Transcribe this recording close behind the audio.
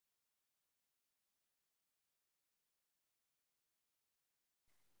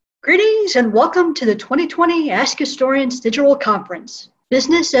Greetings and welcome to the 2020 Ask Historians Digital Conference,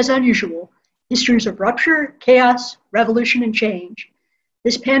 Business as Unusual, Histories of Rupture, Chaos, Revolution, and Change.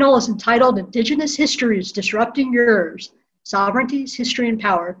 This panel is entitled Indigenous Histories Disrupting Yours, Sovereignties, History, and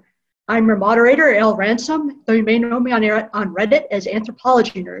Power. I'm your moderator, Al Ransom, though you may know me on Reddit as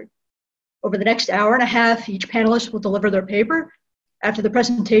Anthropology Nerd. Over the next hour and a half, each panelist will deliver their paper. After the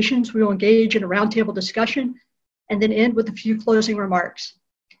presentations, we will engage in a roundtable discussion and then end with a few closing remarks.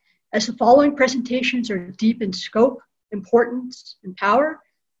 As the following presentations are deep in scope, importance, and power,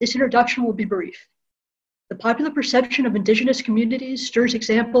 this introduction will be brief. The popular perception of Indigenous communities stirs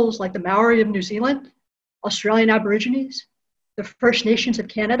examples like the Maori of New Zealand, Australian Aborigines, the First Nations of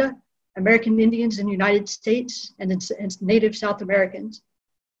Canada, American Indians in the United States, and Native South Americans.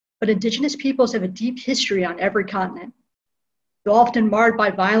 But Indigenous peoples have a deep history on every continent. Though often marred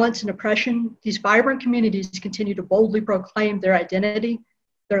by violence and oppression, these vibrant communities continue to boldly proclaim their identity,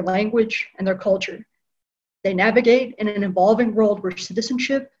 their language, and their culture. They navigate in an evolving world where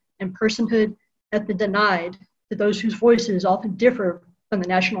citizenship and personhood have been denied to those whose voices often differ from the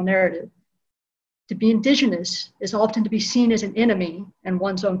national narrative. To be Indigenous is often to be seen as an enemy in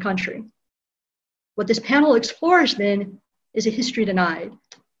one's own country. What this panel explores then is a history denied,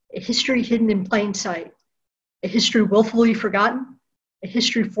 a history hidden in plain sight, a history willfully forgotten, a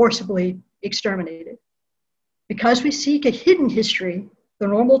history forcibly exterminated. Because we seek a hidden history, the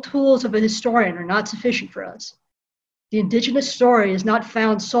normal tools of a historian are not sufficient for us. The Indigenous story is not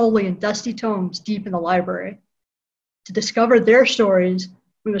found solely in dusty tomes deep in the library. To discover their stories,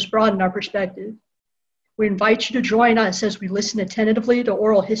 we must broaden our perspective. We invite you to join us as we listen attentively to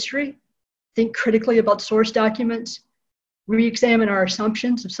oral history, think critically about source documents, re-examine our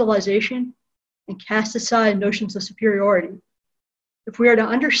assumptions of civilization, and cast aside notions of superiority. If we are to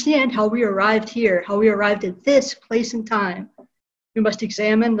understand how we arrived here, how we arrived at this place and time, we must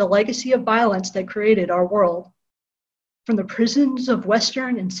examine the legacy of violence that created our world. From the prisons of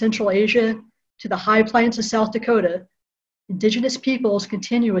Western and Central Asia to the high plains of South Dakota, Indigenous peoples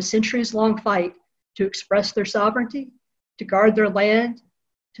continue a centuries-long fight to express their sovereignty, to guard their land,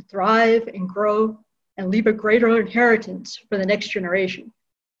 to thrive and grow, and leave a greater inheritance for the next generation.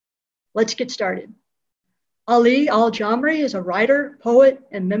 Let's get started. Ali Al-Jamri is a writer, poet,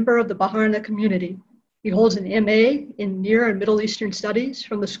 and member of the Baharna community. He holds an MA in Near and Middle Eastern Studies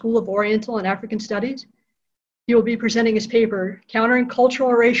from the School of Oriental and African Studies. He will be presenting his paper, Countering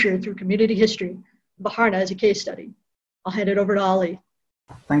Cultural Erasure Through Community History, Baharna as a Case Study. I'll hand it over to Ali.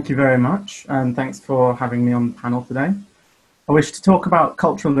 Thank you very much, and thanks for having me on the panel today. I wish to talk about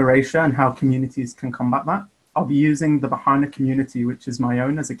cultural erasure and how communities can combat that. I'll be using the Baharna community, which is my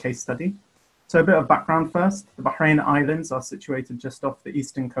own, as a case study. So a bit of background first. The Bahrain Islands are situated just off the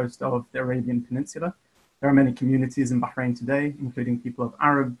eastern coast of the Arabian Peninsula. There are many communities in Bahrain today, including people of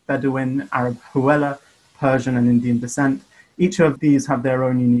Arab, Bedouin, Arab Huela, Persian and Indian descent. Each of these have their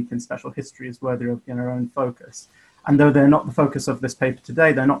own unique and special histories worthy of their own focus. And though they're not the focus of this paper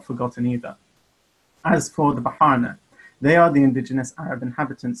today, they're not forgotten either. As for the Baharna, they are the indigenous Arab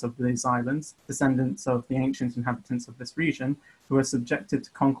inhabitants of these islands, descendants of the ancient inhabitants of this region, who were subjected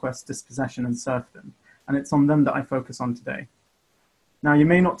to conquest, dispossession, and serfdom. And it's on them that I focus on today. Now, you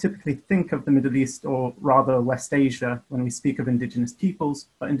may not typically think of the Middle East, or rather West Asia, when we speak of indigenous peoples,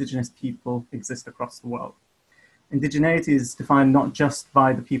 but indigenous people exist across the world. Indigeneity is defined not just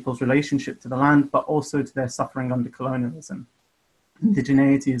by the people's relationship to the land, but also to their suffering under colonialism.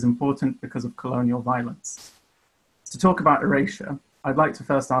 Indigeneity is important because of colonial violence. To talk about erasure, I'd like to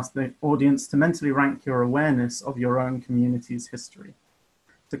first ask the audience to mentally rank your awareness of your own community's history.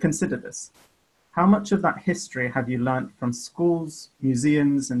 To consider this, how much of that history have you learnt from schools,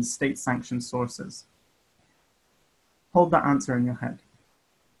 museums, and state-sanctioned sources? Hold that answer in your head.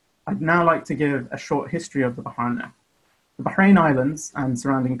 I'd now like to give a short history of the Baharna. The Bahrain Islands and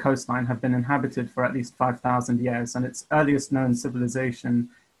surrounding coastline have been inhabited for at least 5,000 years, and its earliest known civilization,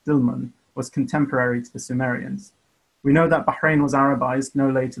 Dilmun, was contemporary to the Sumerians. We know that Bahrain was Arabized no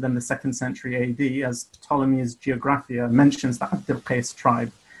later than the 2nd century AD, as Ptolemy's Geographia mentions the Abd al-Qais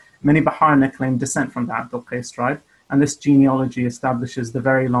tribe. Many Baharna claim descent from the Abd al-Qais tribe, and this genealogy establishes the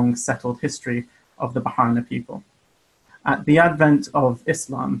very long settled history of the Baharna people. At the advent of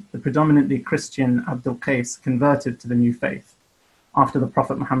Islam, the predominantly Christian Abd al-Qais converted to the new faith. After the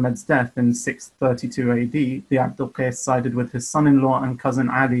Prophet Muhammad's death in 632 AD, the Abd al-Qais sided with his son-in-law and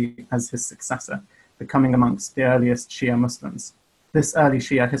cousin Ali as his successor, becoming amongst the earliest Shia Muslims. This early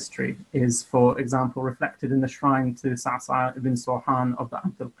Shia history is, for example, reflected in the shrine to Sa'sa ibn Sorhan of the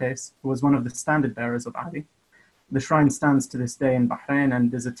Abd al-Qais, who was one of the standard bearers of Ali. The shrine stands to this day in Bahrain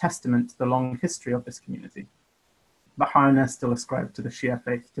and is a testament to the long history of this community. Baharna still ascribed to the Shia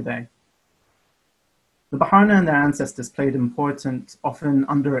faith today. The Baharna and their ancestors played important, often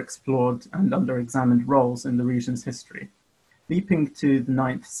underexplored and underexamined roles in the region's history. Leaping to the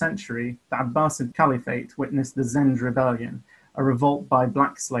 9th century, the Abbasid Caliphate witnessed the Zend Rebellion, a revolt by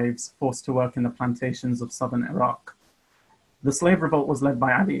black slaves forced to work in the plantations of southern Iraq. The slave revolt was led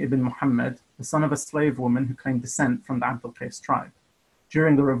by Ali ibn Muhammad, the son of a slave woman who claimed descent from the Abdul Qais tribe.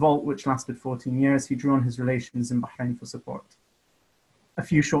 During the revolt, which lasted 14 years, he drew on his relations in Bahrain for support. A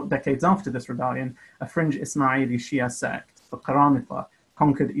few short decades after this rebellion, a fringe Ismaili Shia sect, the Qaramita,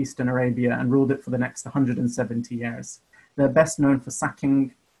 conquered eastern Arabia and ruled it for the next 170 years. They're best known for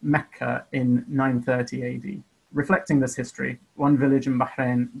sacking Mecca in 930 AD. Reflecting this history, one village in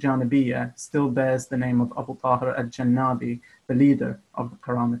Bahrain, Janabiya, still bears the name of Abu Tahir al-Jannabi, the leader of the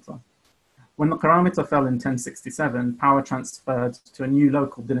Qaramita. When the Qaramita fell in 1067, power transferred to a new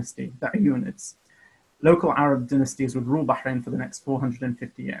local dynasty, the Ayyunids. Local Arab dynasties would rule Bahrain for the next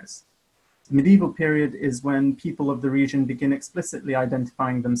 450 years. The medieval period is when people of the region begin explicitly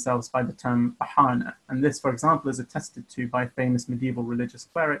identifying themselves by the term Baharna, and this, for example, is attested to by famous medieval religious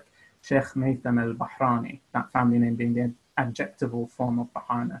cleric Sheikh Maytham al-Bahrani, that family name being the adjectival form of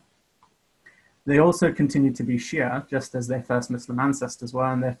Baharna. They also continue to be Shia, just as their first Muslim ancestors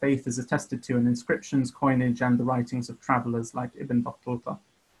were, and their faith is attested to in inscriptions, coinage, and the writings of travelers like Ibn Battuta.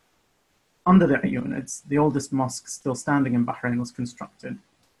 Under the Ayyunids, the oldest mosque still standing in Bahrain was constructed.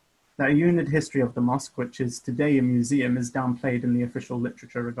 The Ayyunid history of the mosque, which is today a museum, is downplayed in the official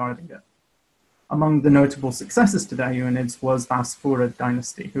literature regarding it. Among the notable successors to the Ayyunids was the Asfurid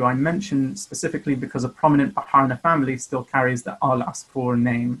dynasty, who I mention specifically because a prominent Baharna family still carries the Al-Asfur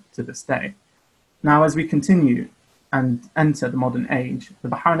name to this day. Now, as we continue and enter the modern age, the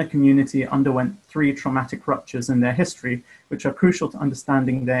Baharna community underwent 3 traumatic ruptures in their history, which are crucial to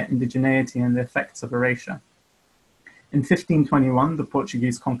understanding their indigeneity and the effects of erasure. In 1521, the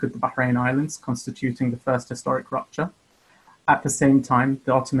Portuguese conquered the Bahrain Islands, constituting the first historic rupture. At the same time,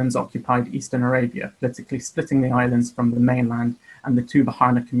 the Ottomans occupied Eastern Arabia, politically splitting the islands from the mainland and the 2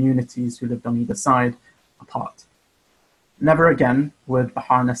 Baharna communities who lived on either side apart. Never again would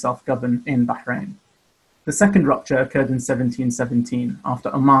Baharna self-govern in Bahrain. The second rupture occurred in 1717,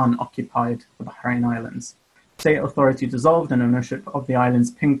 after Oman occupied the Bahrain Islands. State authority dissolved and ownership of the islands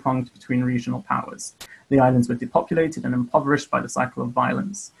ping-ponged between regional powers. The islands were depopulated and impoverished by the cycle of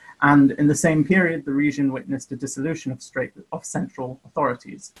violence. And in the same period, the region witnessed a dissolution of central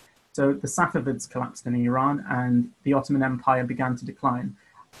authorities. So the Safavids collapsed in Iran and the Ottoman Empire began to decline.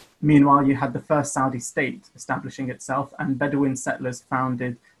 Meanwhile, you had the first Saudi state establishing itself, and Bedouin settlers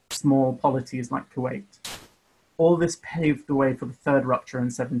founded small polities like Kuwait. All this paved the way for the third rupture in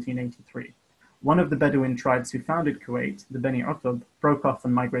 1783. One of the Bedouin tribes who founded Kuwait, the Beni Utub, broke off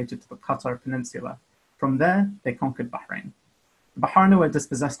and migrated to the Qatar Peninsula. From there, they conquered Bahrain. The Baharna were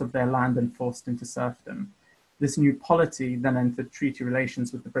dispossessed of their land and forced into serfdom. This new polity then entered treaty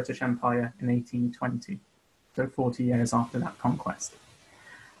relations with the British Empire in 1820, so 40 years after that conquest.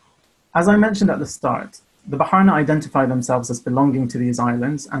 As I mentioned at the start, the Baharna identify themselves as belonging to these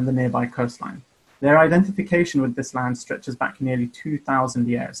islands and the nearby coastline. Their identification with this land stretches back nearly 2,000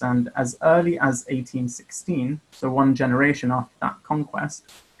 years, and as early as 1816, so one generation after that conquest,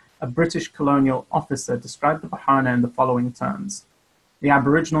 a British colonial officer described the Baharna in the following terms: "The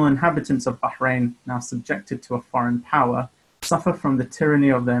Aboriginal inhabitants of Bahrain, now subjected to a foreign power, suffer from the tyranny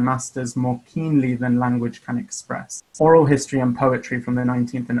of their masters more keenly than language can express. Oral history and poetry from the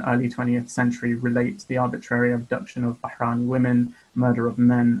 19th and early 20th century relate the arbitrary abduction of Bahrani women, murder of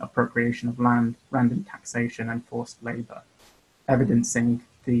men, appropriation of land, random taxation, and forced labor," evidencing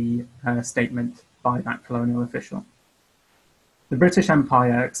the statement by that colonial official. The British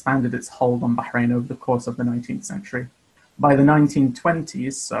Empire expanded its hold on Bahrain over the course of the 19th century. By the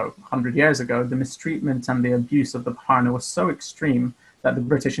 1920s, so 100 years ago, the mistreatment and the abuse of the Baharna was so extreme that the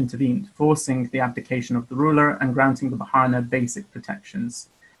British intervened, forcing the abdication of the ruler and granting the Baharna basic protections.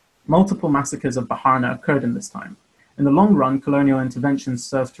 Multiple massacres of Baharna occurred in this time. In the long run, colonial interventions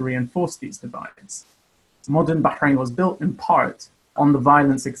served to reinforce these divides. Modern Bahrain was built in part on the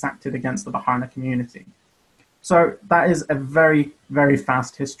violence exacted against the Baharna community. So that is a very, very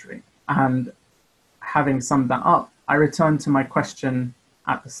fast history. And having summed that up, I return to my question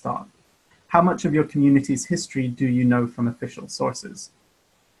at the start. How much of your community's history do you know from official sources?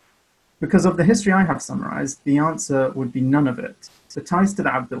 Because of the history I have summarized, the answer would be none of it. The ties to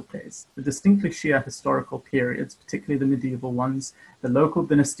the Abdul Qais, the distinctly Shia historical periods, particularly the medieval ones, the local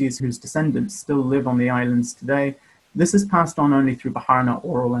dynasties whose descendants still live on the islands today, this is passed on only through Baharna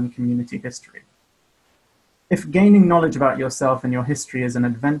oral and community history. If gaining knowledge about yourself and your history is an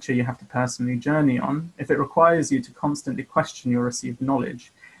adventure you have to personally journey on, if it requires you to constantly question your received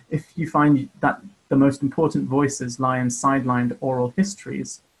knowledge, if you find that the most important voices lie in sidelined oral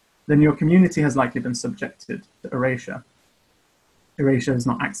histories, then your community has likely been subjected to erasure. Erasure is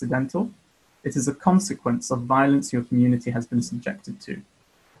not accidental. It is a consequence of violence your community has been subjected to.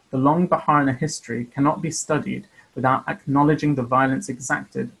 The long Baharna history cannot be studied without acknowledging the violence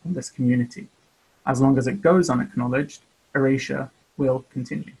exacted on this community. As long as it goes unacknowledged, erasure will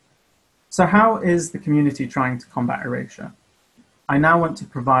continue. So how is the community trying to combat erasure? I now want to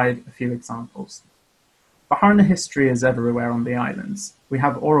provide a few examples. Baharna history is everywhere on the islands. We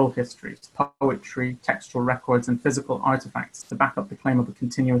have oral histories, poetry, textual records, and physical artifacts to back up the claim of a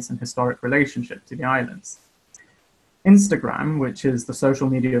continuous and historic relationship to the islands. Instagram, which is the social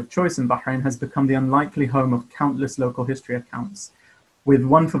media of choice in Bahrain, has become the unlikely home of countless local history accounts, with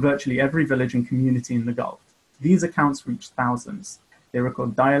one for virtually every village and community in the Gulf. These accounts reach thousands. They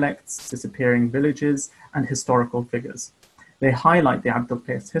record dialects, disappearing villages, and historical figures. They highlight the Abdul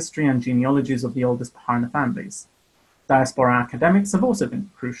Qais history and genealogies of the oldest Baharna families. Diaspora academics have also been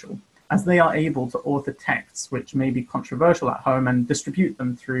crucial, as they are able to author texts which may be controversial at home and distribute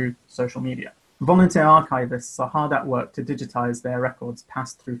them through social media. Volunteer archivists are hard at work to digitize their records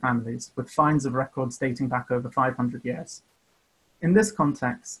passed through families, with finds of records dating back over 500 years. In this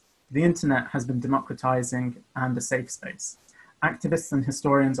context, the internet has been democratizing and a safe space. Activists and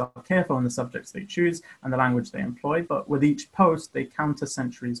historians are careful in the subjects they choose and the language they employ, but with each post, they counter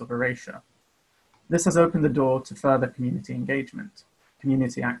centuries of erasure. This has opened the door to further community engagement.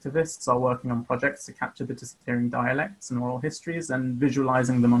 Community activists are working on projects to capture the disappearing dialects and oral histories and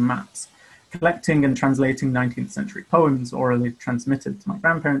visualizing them on maps. Collecting and translating 19th century poems orally transmitted to my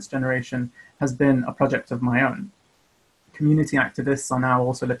grandparents' generation has been a project of my own. Community activists are now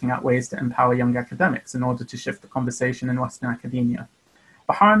also looking at ways to empower young academics in order to shift the conversation in Western academia.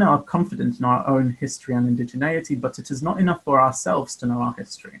 Baharna are confident in our own history and indigeneity, but it is not enough for ourselves to know our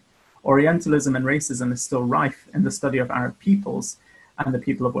history. Orientalism and racism is still rife in the study of Arab peoples and the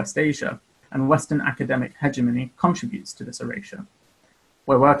people of West Asia, and Western academic hegemony contributes to this erasure.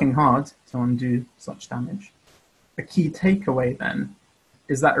 We're working hard to undo such damage. A key takeaway, then,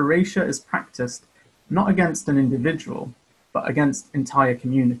 is that erasure is practiced not against an individual, but against entire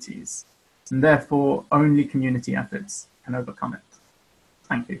communities, and therefore only community efforts can overcome it.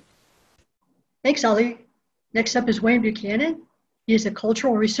 Thank you. Thanks, Ali. Next up is Wayne Buchanan. He is a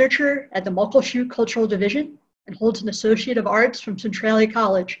cultural researcher at the Muckleshoot Cultural Division and holds an Associate of Arts from Centralia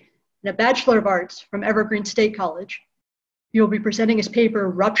College and a Bachelor of Arts from Evergreen State College. He will be presenting his paper,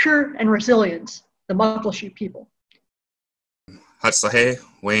 Rupture and Resilience, the Muckleshoot People. Hatslahe,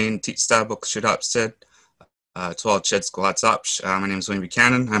 Wayne Titsta Muckleshoot Upstead. To all Cheds Galatzapsh. My name is Wayne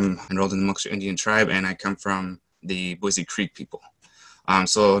Buchanan. I'm enrolled in the Muckleshoot Indian tribe, and I come from the Boise Creek people.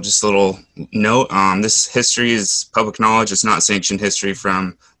 So just a little note, this history is public knowledge. It's not sanctioned history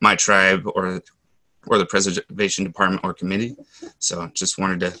from my tribe or the Preservation Department or committee. So just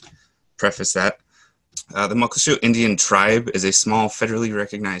wanted to preface that. The Muckleshoot Indian tribe is a small federally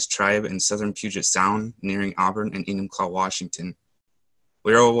recognized tribe in southern Puget Sound, nearing Auburn and Enumclaw, Washington.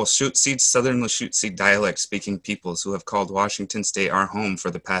 We are a Wachusett Southern Wachusett dialect-speaking peoples who have called Washington State our home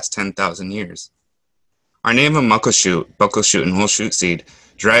for the past 10,000 years. Our name of Muckleshoot, Buckleshoot, and Wachusett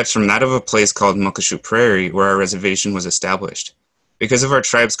derives from that of a place called Muckleshoot Prairie, where our reservation was established. Because of our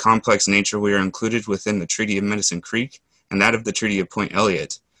tribe's complex nature, we are included within the Treaty of Medicine Creek and that of the Treaty of Point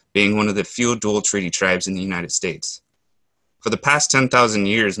Elliott, being one of the few dual treaty tribes in the United States. For the past 10,000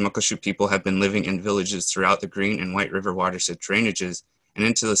 years, Muckleshoot people have been living in villages throughout the Green and White River watershed drainages and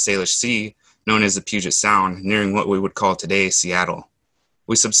into the Salish Sea, known as the Puget Sound, nearing what we would call today Seattle.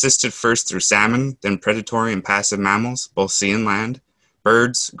 We subsisted first through salmon, then predatory and passive mammals, both sea and land,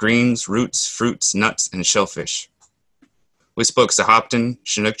 birds, greens, roots, fruits, nuts, and shellfish. We spoke Sahaptin,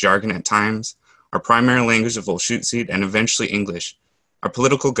 Chinook jargon at times, our primary language of Wachusett, and eventually English. Our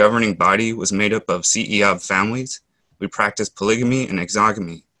political governing body was made up of Ceab families. We practiced polygamy and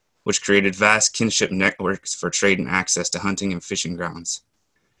exogamy, which created vast kinship networks for trade and access to hunting and fishing grounds.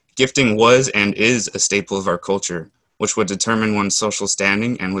 Gifting was and is a staple of our culture, which would determine one's social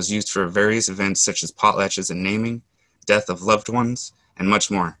standing and was used for various events such as potlatches and naming, death of loved ones, and much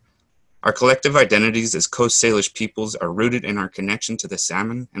more. Our collective identities as Coast Salish peoples are rooted in our connection to the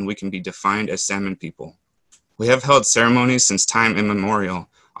salmon, and we can be defined as salmon people. We have held ceremonies since time immemorial,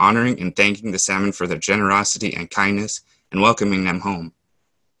 honoring and thanking the salmon for their generosity and kindness and welcoming them home.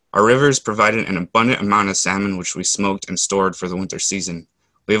 Our rivers provided an abundant amount of salmon which we smoked and stored for the winter season.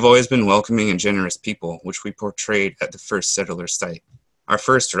 We have always been welcoming and generous people, which we portrayed at the first settler site. Our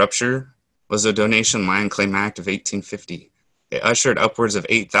first rupture was the Donation Land Claim Act of 1850. It ushered upwards of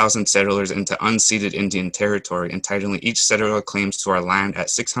 8,000 settlers into unceded Indian territory, entitling each settler claims to our land at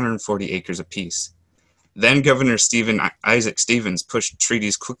 640 acres apiece. Then Governor Isaac Stevens pushed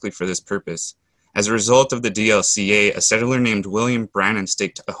treaties quickly for this purpose. As a result of the DLCA, a settler named William Brannan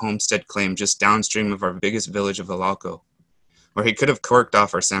staked a homestead claim just downstream of our biggest village of Ilalco, where he could have corked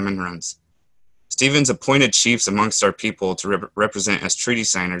off our salmon runs. Stevens appointed chiefs amongst our people to represent as treaty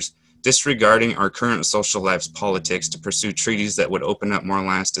signers, disregarding our current social lives politics to pursue treaties that would open up more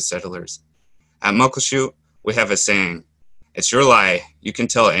lands to settlers. At Muckleshoot, we have a saying, "It's your lie, you can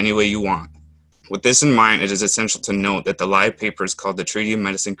tell it any way you want." With this in mind, it is essential to note that the lie papers called the Treaty of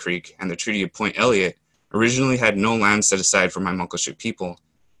Medicine Creek and the Treaty of Point Elliott originally had no land set aside for my Muckleshoot people,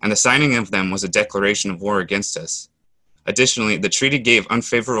 and the signing of them was a declaration of war against us. Additionally, the treaty gave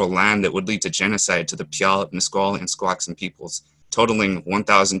unfavorable land that would lead to genocide to the Puyallup, Nisqually, and Squaxin peoples, totaling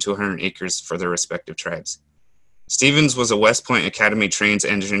 1,200 acres for their respective tribes. Stevens was a West Point Academy trained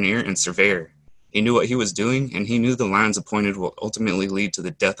engineer and surveyor. He knew what he was doing, and he knew the lands appointed will ultimately lead to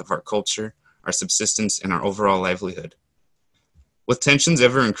the death of our culture, our subsistence, and our overall livelihood. With tensions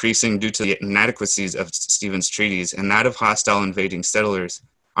ever increasing due to the inadequacies of Stevens' treaties and that of hostile invading settlers,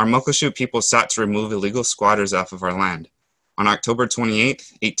 our Muckleshoot people sought to remove illegal squatters off of our land. On October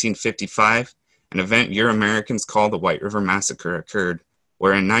 28, 1855, an event Euro-Americans call the White River Massacre occurred,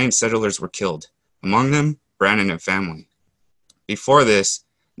 wherein 9 settlers were killed, among them Brannan and family. Before this,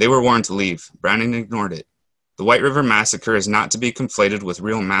 they were warned to leave. Brannan ignored it. The White River Massacre is not to be conflated with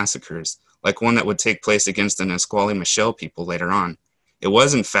real massacres, like one that would take place against the Nisqually Michelle people later on. It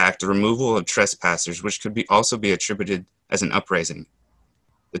was, in fact, the removal of trespassers, which could also be attributed as an uprising.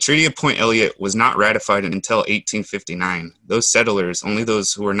 The Treaty of Point Elliott was not ratified until 1859. Those settlers, only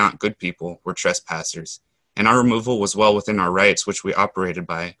those who were not good people, were trespassers, and our removal was well within our rights, which we operated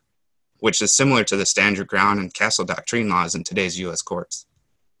by, which is similar to the stand your ground and castle doctrine laws in today's U.S. courts.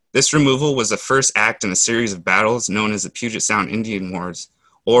 This removal was the first act in a series of battles known as the Puget Sound Indian Wars,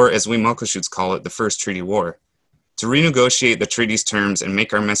 or as we Muckleshoots call it, the First Treaty War. To renegotiate the treaty's terms and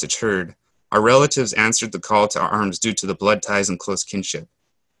make our message heard, our relatives answered the call to arms due to the blood ties and close kinship.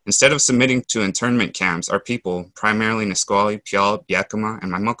 Instead of submitting to internment camps, our people, primarily Nisqually, Puyallup, Yakima,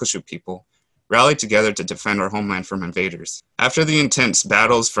 and my Muckleshoot people, rallied together to defend our homeland from invaders. After the intense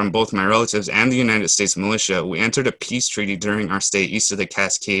battles from both my relatives and the United States militia, we entered a peace treaty during our stay east of the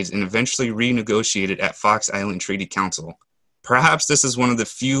Cascades and eventually renegotiated at Fox Island Treaty Council. Perhaps this is one of the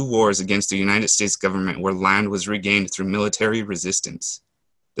few wars against the United States government where land was regained through military resistance.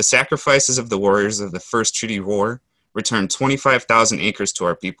 The sacrifices of the warriors of the First Treaty War returned 25,000 acres to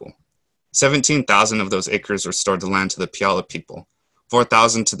our people. 17,000 of those acres restored the land to the Puyallup people,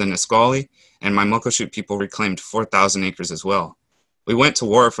 4,000 to the Nisqually, and my Muckleshoot people reclaimed 4,000 acres as well. We went to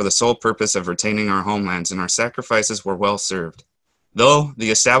war for the sole purpose of retaining our homelands, and our sacrifices were well served. Though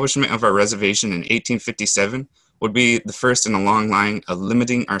the establishment of our reservation in 1857 would be the first in a long line of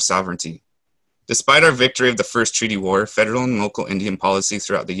limiting our sovereignty. Despite our victory of the First Treaty War, federal and local Indian policy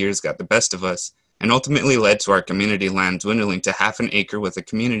throughout the years got the best of us, and ultimately led to our community land dwindling to half an acre with a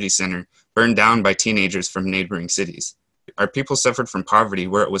community center burned down by teenagers from neighboring cities. Our people suffered from poverty,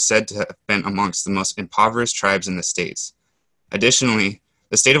 where it was said to have been amongst the most impoverished tribes in the states. Additionally,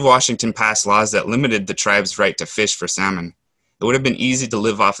 the state of Washington passed laws that limited the tribe's right to fish for salmon. It would have been easy to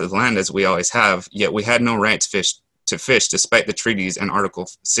live off the land as we always have, yet we had no right to fish despite the treaties and Article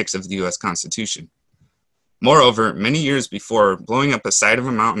 6 of the U.S. Constitution. Moreover, many years before, blowing up a side of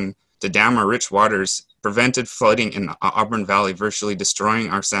a mountain to dam our rich waters prevented flooding in the Auburn Valley, virtually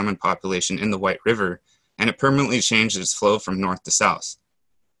destroying our salmon population in the White River, and it permanently changed its flow from north to south.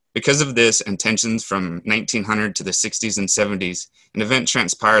 Because of this and tensions from 1900 to the 60s and 70s, an event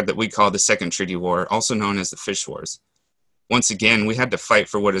transpired that we call the Second Treaty War, also known as the Fish Wars. Once again, we had to fight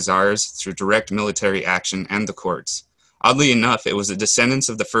for what is ours through direct military action and the courts. Oddly enough, it was the descendants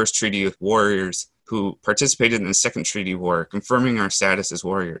of the First Treaty warriors who participated in the Second Treaty War, confirming our status as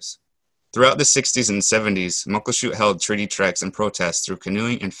warriors. Throughout the 60s and 70s, Muckleshoot held treaty treks and protests through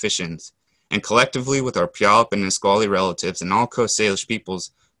canoeing and fishing, and collectively with our Puyallup and Nisqually relatives and all Coast Salish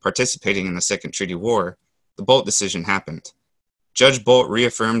peoples participating in the Second Treaty War, the Bolt decision happened. Judge Bolt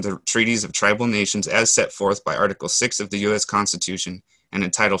reaffirmed the treaties of tribal nations as set forth by Article 6 of the U.S. Constitution and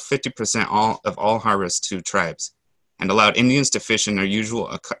entitled 50% of all harvests to tribes, and allowed Indians to fish in their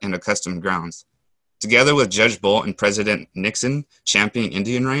usual and accustomed grounds. Together with Judge Bolt and President Nixon championing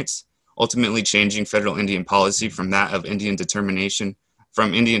Indian rights, ultimately changing federal Indian policy from that of Indian termination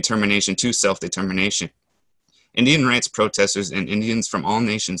to self-determination. Indian rights protesters and Indians from all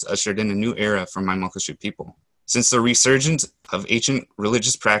nations ushered in a new era for my Muckleshoot people. Since the resurgence of ancient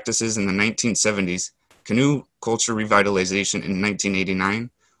religious practices in the 1970s, canoe culture revitalization in 1989,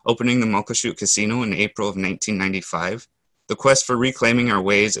 opening the Muckleshoot Casino in April of 1995, the quest for reclaiming our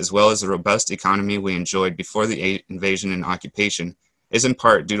ways as well as the robust economy we enjoyed before the invasion and occupation is in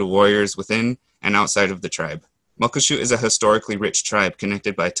part due to warriors within and outside of the tribe. Muckleshoot is a historically rich tribe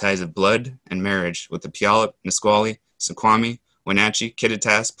connected by ties of blood and marriage with the Puyallup, Nisqually, Snoqualmie, Wenatchee,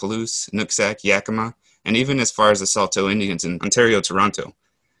 Kittitas, Palouse, Nooksack, Yakima, and even as far as the Saulteaux Indians in Ontario, Toronto.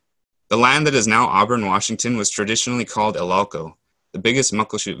 The land that is now Auburn, Washington was traditionally called Elalco, the biggest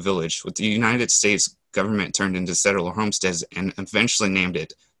Muckleshoot village, which the United States government turned into settler homesteads and eventually named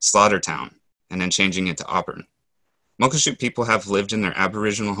it Slaughtertown, and then changing it to Auburn. Muckleshoot people have lived in their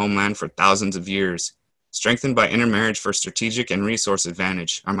aboriginal homeland for thousands of years. Strengthened by intermarriage for strategic and resource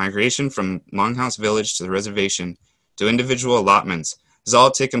advantage, our migration from Longhouse Village to the reservation to individual allotments has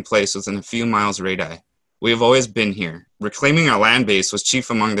all taken place within a few miles radii. We have always been here. Reclaiming our land base was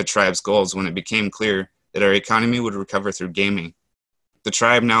chief among the tribe's goals when it became clear that our economy would recover through gaming. The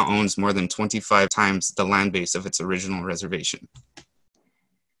tribe now owns more than 25 times the land base of its original reservation.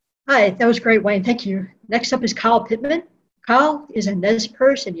 Hi, that was great, Wayne. Thank you. Next up is Kyle Pittman. Kyle is a Nez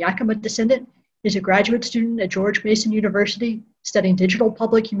Perce and Yakima descendant. He's a graduate student at George Mason University studying digital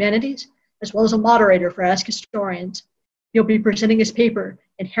public humanities, as well as a moderator for Ask Historians. He'll be presenting his paper,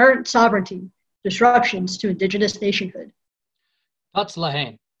 Inherent Sovereignty, Disruptions to Indigenous Nationhood. Tuts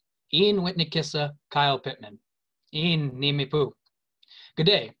Lahain, Ian Witnikissa, Kyle Pittman, Ian Nimipu. Good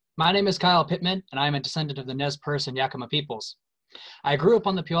day, my name is Kyle Pittman, and I am a descendant of the Nez Perce and Yakima peoples. I grew up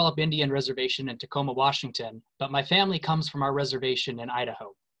on the Puyallup Indian Reservation in Tacoma, Washington, but my family comes from our reservation in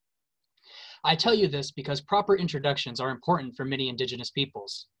Idaho. I tell you this because proper introductions are important for many Indigenous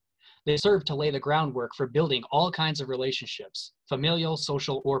peoples. They serve to lay the groundwork for building all kinds of relationships, familial,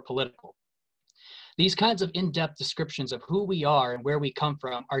 social, or political. These kinds of in-depth descriptions of who we are and where we come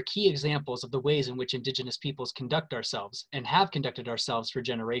from are key examples of the ways in which Indigenous peoples conduct ourselves and have conducted ourselves for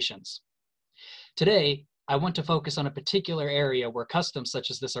generations. Today, I want to focus on a particular area where customs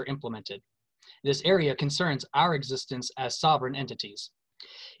such as this are implemented. This area concerns our existence as sovereign entities.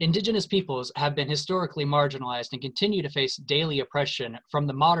 Indigenous peoples have been historically marginalized and continue to face daily oppression from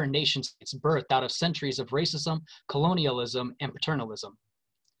the modern nation states birthed out of centuries of racism, colonialism, and paternalism.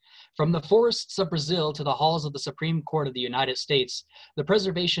 From the forests of Brazil to the halls of the Supreme Court of the United States, the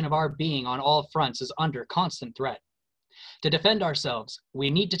preservation of our being on all fronts is under constant threat. To defend ourselves, we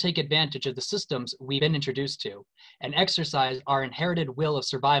need to take advantage of the systems we've been introduced to and exercise our inherited will of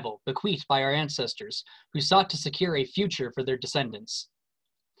survival bequeathed by our ancestors who sought to secure a future for their descendants.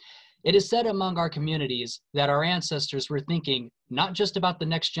 It is said among our communities that our ancestors were thinking not just about the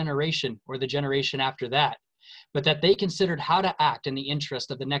next generation or the generation after that, but that they considered how to act in the interest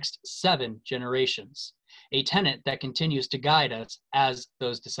of the next 7 generations, a tenet that continues to guide us as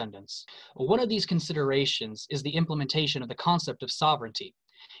those descendants. One of these considerations is the implementation of the concept of sovereignty.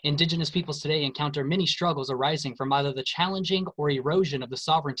 Indigenous peoples today encounter many struggles arising from either the challenging or erosion of the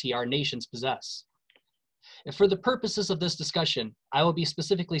sovereignty our nations possess. For the purposes of this discussion, I will be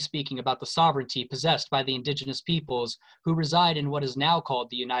specifically speaking about the sovereignty possessed by the Indigenous peoples who reside in what is now called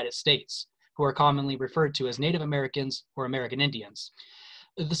the United States, who are commonly referred to as Native Americans or American Indians.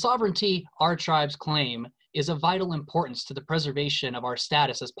 The sovereignty our tribes claim is of vital importance to the preservation of our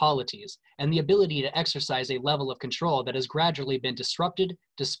status as polities and the ability to exercise a level of control that has gradually been disrupted,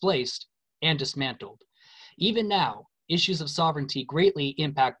 displaced, and dismantled. Even now, issues of sovereignty greatly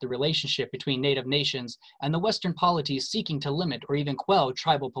impact the relationship between Native nations and the Western polities seeking to limit or even quell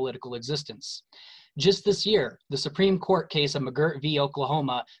tribal political existence. Just this year, the Supreme Court case of McGirt v.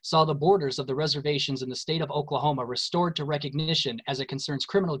 Oklahoma saw the borders of the reservations in the state of Oklahoma restored to recognition as it concerns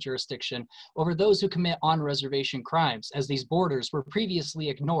criminal jurisdiction over those who commit on-reservation crimes, as these borders were previously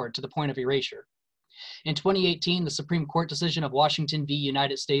ignored to the point of erasure. In 2018, the Supreme Court decision of Washington v.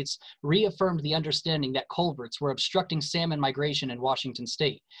 United States reaffirmed the understanding that culverts were obstructing salmon migration in Washington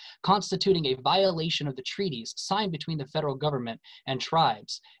state, constituting a violation of the treaties signed between the federal government and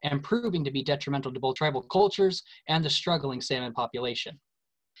tribes, and proving to be detrimental to both tribal cultures and the struggling salmon population.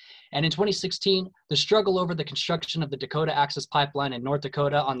 And in 2016, the struggle over the construction of the Dakota Access Pipeline in North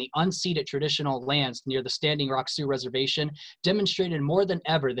Dakota on the unceded traditional lands near the Standing Rock Sioux Reservation demonstrated more than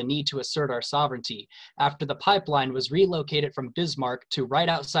ever the need to assert our sovereignty after the pipeline was relocated from Bismarck to right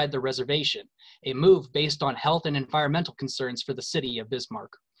outside the reservation, a move based on health and environmental concerns for the city of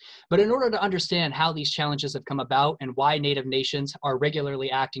Bismarck. But in order to understand how these challenges have come about and why Native nations are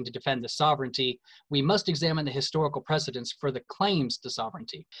regularly acting to defend the sovereignty, we must examine the historical precedents for the claims to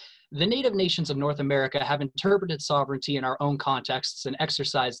sovereignty. The Native nations of North America have interpreted sovereignty in our own contexts and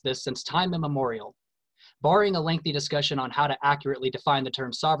exercised this since time immemorial. Barring a lengthy discussion on how to accurately define the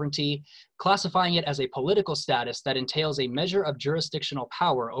term sovereignty, classifying it as a political status that entails a measure of jurisdictional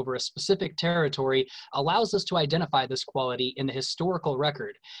power over a specific territory allows us to identify this quality in the historical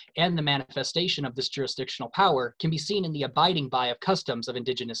record, and the manifestation of this jurisdictional power can be seen in the abiding by of customs of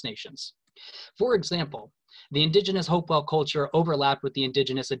indigenous nations. For example, the indigenous Hopewell culture overlapped with the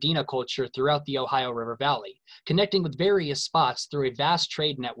indigenous Adena culture throughout the Ohio River Valley, connecting with various spots through a vast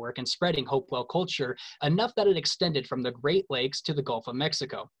trade network and spreading Hopewell culture enough that it extended from the Great Lakes to the Gulf of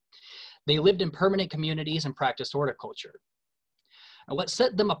Mexico. They lived in permanent communities and practiced horticulture. And what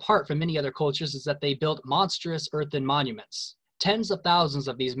set them apart from many other cultures is that they built monstrous earthen monuments. Tens of thousands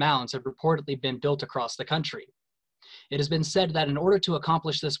of these mounds have reportedly been built across the country. It has been said that in order to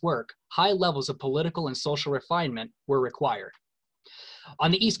accomplish this work, high levels of political and social refinement were required.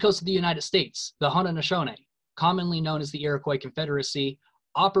 On the east coast of the United States, the Haudenosaunee, commonly known as the Iroquois Confederacy,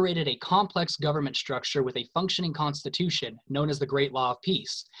 operated a complex government structure with a functioning constitution known as the Great Law of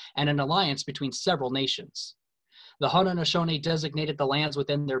Peace, and an alliance between several nations. The Haudenosaunee designated the lands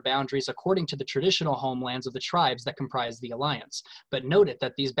within their boundaries according to the traditional homelands of the tribes that comprised the alliance, but noted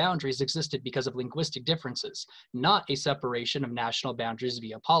that these boundaries existed because of linguistic differences, not a separation of national boundaries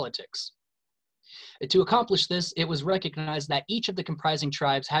via politics. To accomplish this, it was recognized that each of the comprising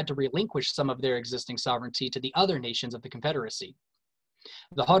tribes had to relinquish some of their existing sovereignty to the other nations of the Confederacy.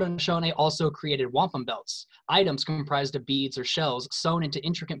 The Haudenosaunee also created wampum belts, items comprised of beads or shells sewn into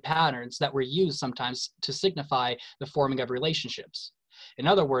intricate patterns that were used sometimes to signify the forming of relationships. In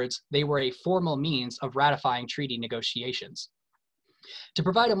other words, they were a formal means of ratifying treaty negotiations. To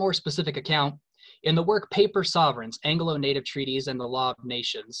provide a more specific account, in the work Paper Sovereigns, Anglo-Native Treaties and the Law of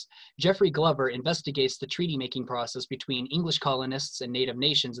Nations, Geoffrey Glover investigates the treaty-making process between English colonists and native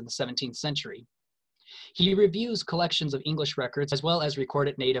nations in the 17th century. He reviews collections of English records as well as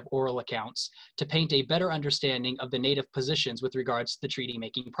recorded native oral accounts to paint a better understanding of the native positions with regards to the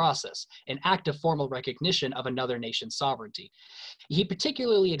treaty-making process, an act of formal recognition of another nation's sovereignty. He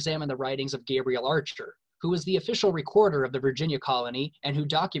particularly examined the writings of Gabriel Archer, who was the official recorder of the Virginia colony and who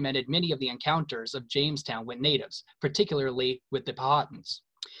documented many of the encounters of Jamestown with natives, particularly with the Powhatans.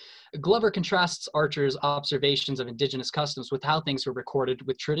 Glover contrasts Archer's observations of indigenous customs with how things were recorded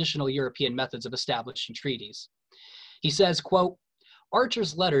with traditional European methods of establishing treaties. He says, quote,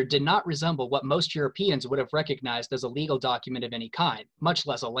 Archer's letter did not resemble what most Europeans would have recognized as a legal document of any kind, much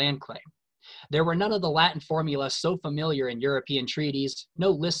less a land claim. There were none of the Latin formulas so familiar in European treaties,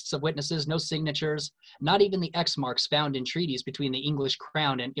 no lists of witnesses, no signatures, not even the X marks found in treaties between the English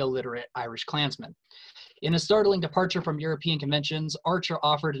crown and illiterate Irish clansmen. In a startling departure from European conventions, Archer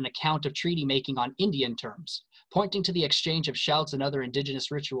offered an account of treaty making on Indian terms, pointing to the exchange of shouts and other indigenous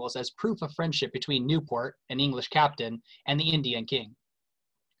rituals as proof of friendship between Newport, an English captain, and the Indian king.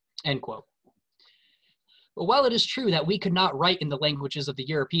 End quote. But while it is true that we could not write in the languages of the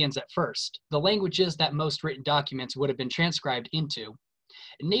Europeans at first, the languages that most written documents would have been transcribed into,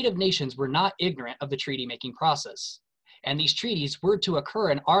 native nations were not ignorant of the treaty-making process, and these treaties were to occur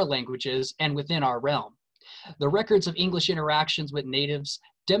in our languages and within our realm. The records of English interactions with natives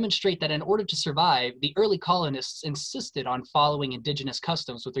demonstrate that in order to survive, the early colonists insisted on following indigenous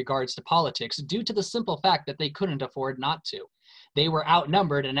customs with regards to politics due to the simple fact that they couldn't afford not to. They were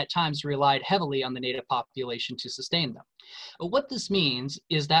outnumbered and at times relied heavily on the native population to sustain them. But what this means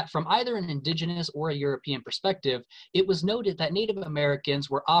is that from either an indigenous or a European perspective, it was noted that Native Americans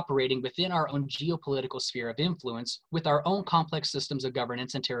were operating within our own geopolitical sphere of influence with our own complex systems of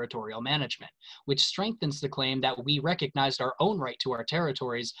governance and territorial management, which strengthens the claim that we recognized our own right to our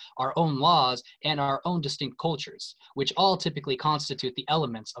territories, our own laws, and our own distinct cultures, which all typically constitute the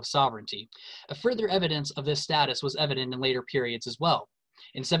elements of sovereignty. A further evidence of this status was evident in later periods as well.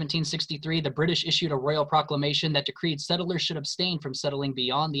 In 1763, the British issued a royal proclamation that decreed settlers should abstain from settling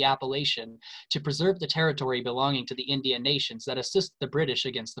beyond the Appalachian to preserve the territory belonging to the Indian nations that assist the British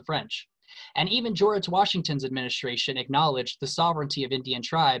against the French. And even George Washington's administration acknowledged the sovereignty of Indian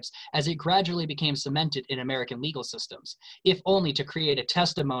tribes as it gradually became cemented in American legal systems, if only to create a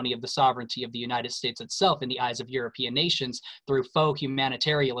testimony of the sovereignty of the United States itself in the eyes of European nations through faux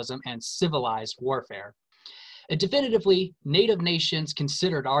humanitarianism and civilized warfare. Definitively, Native nations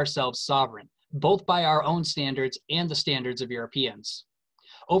considered ourselves sovereign, both by our own standards and the standards of Europeans.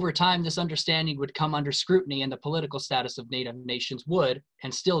 Over time, this understanding would come under scrutiny, and the political status of Native nations would,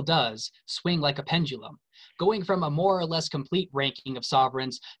 and still does, swing like a pendulum, going from a more or less complete ranking of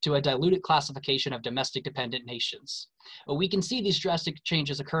sovereigns to a diluted classification of domestic dependent nations. We can see these drastic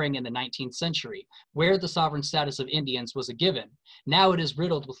changes occurring in the 19th century, where the sovereign status of Indians was a given. Now it is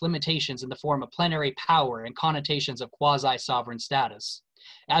riddled with limitations in the form of plenary power and connotations of quasi-sovereign status.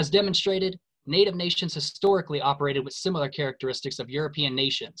 As demonstrated, Native nations historically operated with similar characteristics of European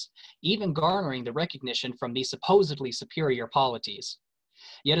nations, even garnering the recognition from these supposedly superior polities.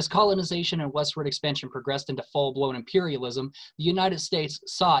 Yet as colonization and westward expansion progressed into full-blown imperialism, the United States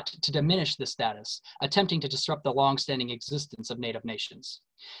sought to diminish this status, attempting to disrupt the long-standing existence of Native nations.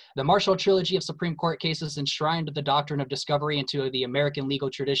 The Marshall Trilogy of Supreme Court cases enshrined the doctrine of discovery into the American legal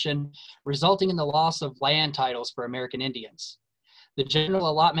tradition, resulting in the loss of land titles for American Indians. The General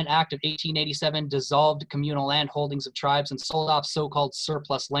Allotment Act of 1887 dissolved communal land holdings of tribes and sold off so-called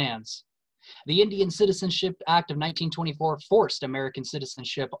surplus lands. The Indian Citizenship Act of 1924 forced American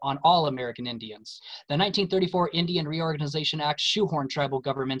citizenship on all American Indians. The 1934 Indian Reorganization Act shoehorned tribal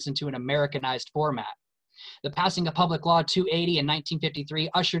governments into an Americanized format. The passing of Public Law 280 in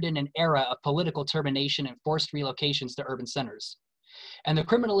 1953 ushered in an era of political termination and forced relocations to urban centers. And the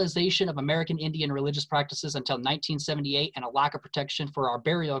criminalization of American Indian religious practices until 1978 and a lack of protection for our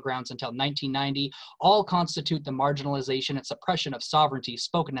burial grounds until 1990 all constitute the marginalization and suppression of sovereignty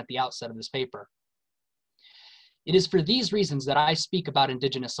spoken at the outset of this paper. It is for these reasons that I speak about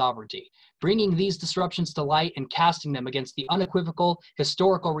Indigenous sovereignty. Bringing these disruptions to light and casting them against the unequivocal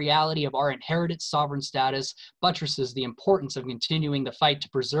historical reality of our inherited sovereign status buttresses the importance of continuing the fight to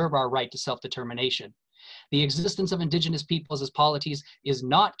preserve our right to self-determination. The existence of Indigenous peoples as polities is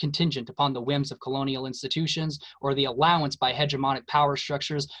not contingent upon the whims of colonial institutions or the allowance by hegemonic power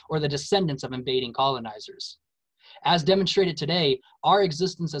structures or the descendants of invading colonizers. As demonstrated today, our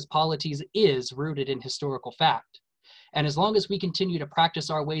existence as polities is rooted in historical fact. And as long as we continue to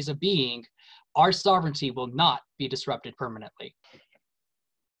practice our ways of being, our sovereignty will not be disrupted permanently.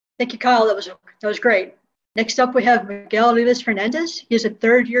 Thank you, Kyle. That was great. Next up, we have Miguel Fernandez. He is a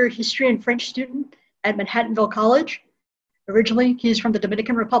third-year history and French student at Manhattanville College. Originally, he is from the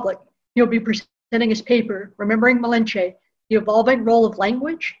Dominican Republic. He'll be presenting his paper, Remembering Malinche, the evolving role of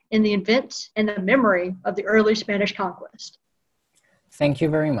language in the events and the memory of the early Spanish conquest. Thank you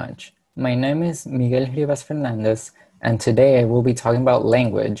very much. My name is Miguel Rivas Fernandez, and today I will be talking about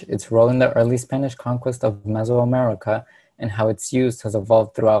language, its role in the early Spanish conquest of Mesoamerica, and how its use has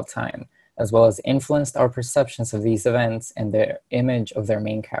evolved throughout time, as well as influenced our perceptions of these events and their image of their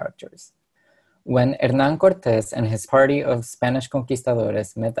main characters. When Hernán Cortés and his party of Spanish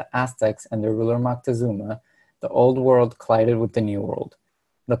conquistadores met the Aztecs and their ruler Moctezuma, the Old World collided with the New World.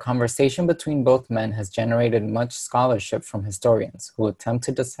 The conversation between both men has generated much scholarship from historians who attempt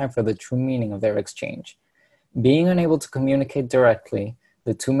to decipher the true meaning of their exchange. Being unable to communicate directly,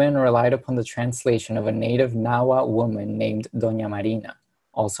 the two men relied upon the translation of a native Nahua woman named Doña Marina,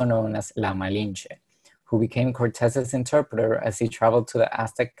 also known as La Malinche, who became Cortés's interpreter as he traveled to the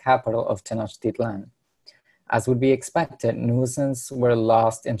Aztec capital of Tenochtitlan. As would be expected, nuances were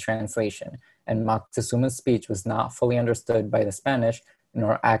lost in translation, and Moctezuma's speech was not fully understood by the Spanish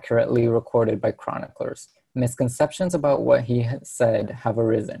nor accurately recorded by chroniclers. Misconceptions about what he had said have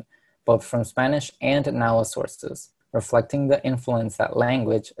arisen, both from Spanish and Nahua sources, reflecting the influence that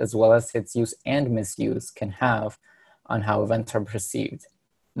language, as well as its use and misuse, can have on how events are perceived.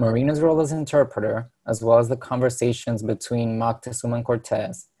 Marina's role as interpreter, as well as the conversations between Moctezuma and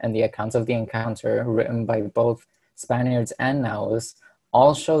Cortés and the accounts of the encounter written by both Spaniards and Nahuas,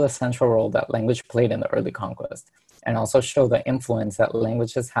 all show the central role that language played in the early conquest, and also show the influence that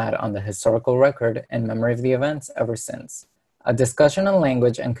language has had on the historical record and memory of the events ever since. A discussion on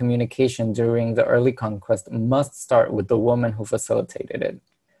language and communication during the early conquest must start with the woman who facilitated it.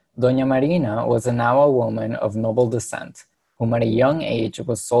 Doña Marina was a Nahua woman of noble descent, whom at a young age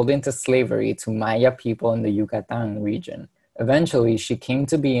was sold into slavery to Maya people in the Yucatan region. Eventually, she came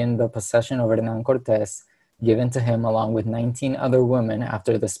to be in the possession of Hernán Cortés, given to him along with 19 other women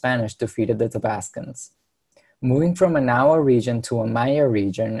after the Spanish defeated the Tabascans. Moving from a Nahua region to a Maya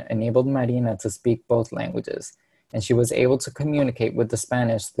region enabled Marina to speak both languages, and she was able to communicate with the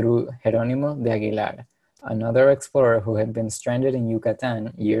Spanish through Jerónimo de Aguilar, another explorer who had been stranded in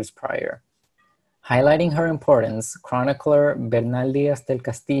Yucatan years prior. Highlighting her importance, chronicler Bernal Díaz del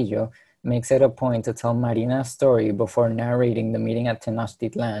Castillo makes it a point to tell Marina's story before narrating the meeting at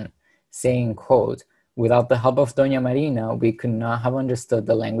Tenochtitlan, saying, quote, "Without the help of Doña Marina, we could not have understood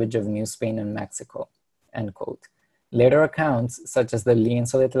the language of New Spain and Mexico," end quote. Later accounts, such as the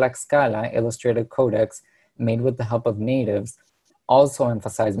Lienzo de Tlaxcala illustrated codex made with the help of natives, also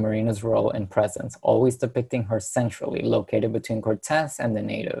emphasize Marina's role and presence, always depicting her centrally located between Cortés and the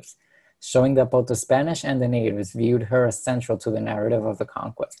natives, showing that both the Spanish and the natives viewed her as central to the narrative of the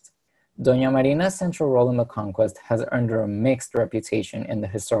conquest. Doña Marina's central role in the conquest has earned her a mixed reputation in the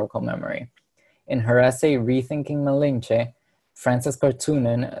historical memory. In her essay, Rethinking Malinche, Frances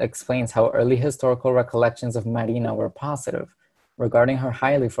Cartoonan explains how early historical recollections of Marina were positive, regarding her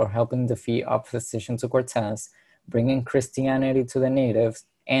highly for helping defeat opposition to Cortés, bringing Christianity to the natives,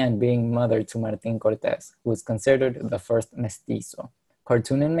 and being mother to Martín Cortés, who is considered the first mestizo.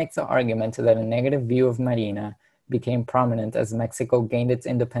 Cartoonen makes the argument that a negative view of Marina became prominent as Mexico gained its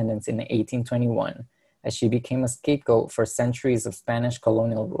independence in 1821, as she became a scapegoat for centuries of Spanish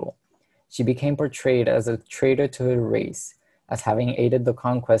colonial rule. She became portrayed as a traitor to her race, as having aided the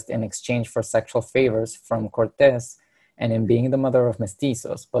conquest in exchange for sexual favors from Cortés, and in being the mother of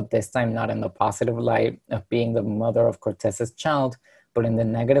mestizos, but this time not in the positive light of being the mother of Cortés's child, but in the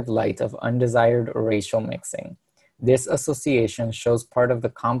negative light of undesired racial mixing. This association shows part of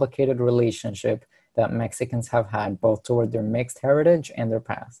the complicated relationship that Mexicans have had both toward their mixed heritage and their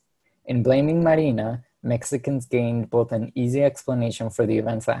past. In blaming Marina, Mexicans gained both an easy explanation for the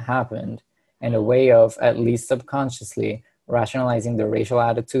events that happened and a way of, at least subconsciously, rationalizing their racial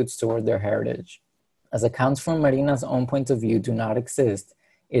attitudes toward their heritage. As accounts from Marina's own point of view do not exist,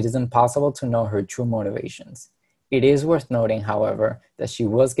 it is impossible to know her true motivations. It is worth noting, however, that she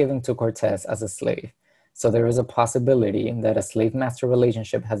was given to Cortés as a slave, so there is a possibility that a slave-master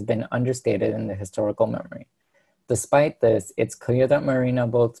relationship has been understated in the historical memory. Despite this, it's clear that Marina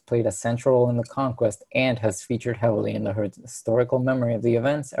both played a central role in the conquest and has featured heavily in the historical memory of the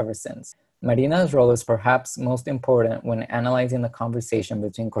events ever since. Marina's role is perhaps most important when analyzing the conversation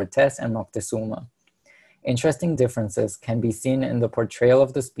between Cortés and Moctezuma. Interesting differences can be seen in the portrayal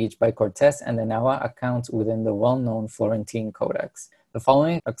of the speech by Cortés and the Nahua account within the well-known Florentine Codex. The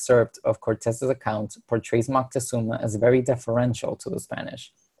following excerpt of Cortés's account portrays Moctezuma as very deferential to the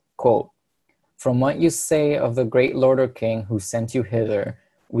Spanish. Quote, "From what you say of the great lord or king who sent you hither,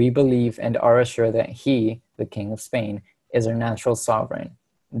 we believe and are assured that he, the King of Spain, is our natural sovereign.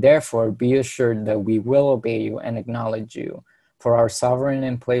 Therefore, be assured that we will obey you and acknowledge you for our sovereign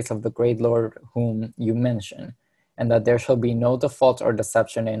in place of the great lord whom you mention, and that there shall be no default or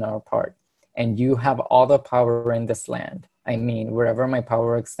deception in our part. And you have all the power in this land, I mean, wherever my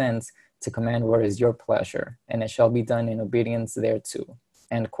power extends, to command what is your pleasure, and it shall be done in obedience thereto."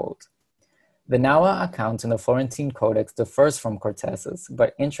 End quote. The Nahua account in the Florentine Codex differs from Cortés's,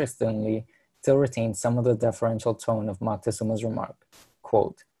 but interestingly, still retains some of the deferential tone of Moctezuma's remark.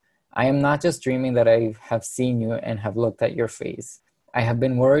 Quote, "I am not just dreaming that I have seen you and have looked at your face. I have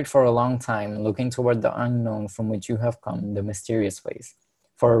been worried for a long time, looking toward the unknown from which you have come, the mysterious place.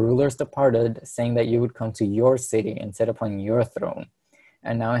 For our rulers departed, saying that you would come to your city and sit upon your throne.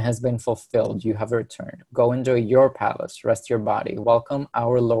 And now it has been fulfilled, you have returned. Go enjoy your palace, rest your body, welcome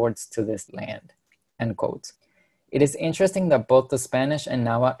our lords to this land." End quote. It is interesting that both the Spanish and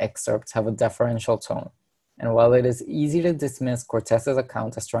Nahua excerpts have a deferential tone. And while it is easy to dismiss Cortés's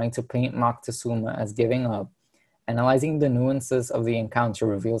account as trying to paint Moctezuma as giving up, analyzing the nuances of the encounter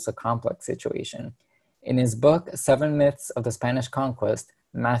reveals a complex situation. In his book, 7 Myths of the Spanish Conquest,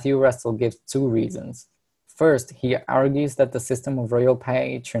 Matthew Russell gives 2 reasons. First, he argues that the system of royal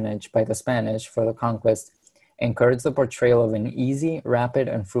patronage by the Spanish for the conquest encouraged the portrayal of an easy, rapid,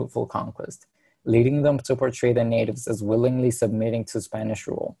 and fruitful conquest, leading them to portray the natives as willingly submitting to Spanish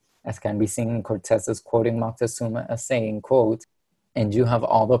rule, as can be seen in Cortés's quoting Moctezuma as saying, quote, "And you have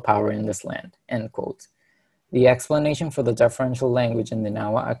all the power in this land," end quote. The explanation for the deferential language in the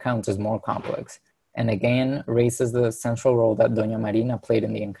Nahua account is more complex, and again raises the central role that Doña Marina played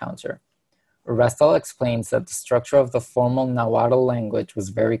in the encounter. Russell explains that the structure of the formal Nahuatl language was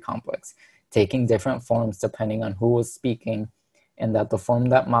very complex, taking different forms depending on who was speaking, and that the form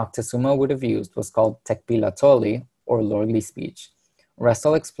that Moctezuma would have used was called Tecpilatoli, or lordly speech.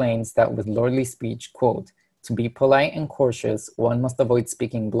 Russell explains that with lordly speech, quote, "To be polite and courteous, one must avoid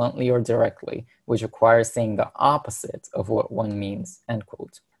speaking bluntly or directly, which requires saying the opposite of what one means," end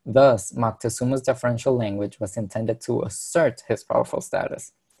quote. Thus, Moctezuma's deferential language was intended to assert his powerful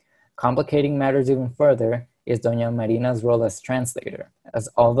status. Complicating matters even further is Doña Marina's role as translator, as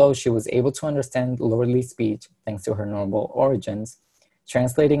although she was able to understand lordly speech thanks to her noble origins,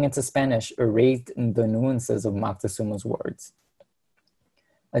 translating into Spanish erased the nuances of Moctezuma's words.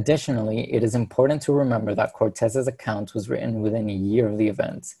 Additionally, it is important to remember that Cortés's account was written within a year of the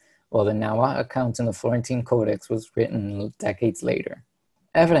events, while the Nahua account in the Florentine Codex was written decades later.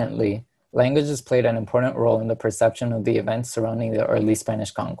 Evidently, language has played an important role in the perception of the events surrounding the early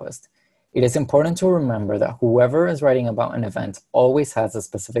Spanish conquest. It is important to remember that whoever is writing about an event always has a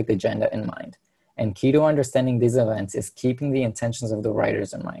specific agenda in mind, and key to understanding these events is keeping the intentions of the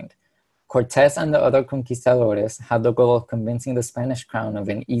writers in mind. Cortés and the other conquistadores had the goal of convincing the Spanish crown of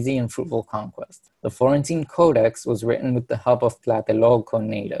an easy and fruitful conquest. The Florentine Codex was written with the help of Tlatelolco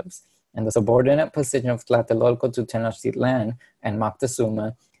natives, and the subordinate position of Tlatelolco to Tenochtitlan and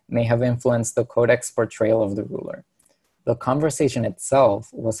Moctezuma may have influenced the Codex portrayal of the ruler. The conversation itself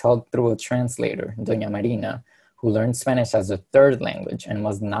was held through a translator, Doña Marina, who learned Spanish as a third language and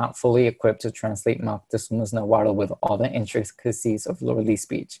was not fully equipped to translate Moctezuma's Nahuatl with all the intricacies of lordly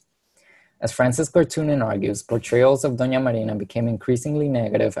speech. As Francis Bertunen argues, portrayals of Doña Marina became increasingly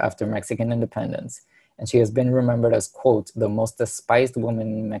negative after Mexican independence, and she has been remembered as, quote, the most despised woman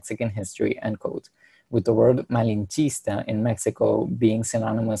in Mexican history, end quote, with the word malinchista in Mexico being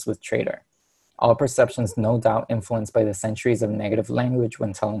synonymous with traitor. All perceptions no doubt influenced by the centuries of negative language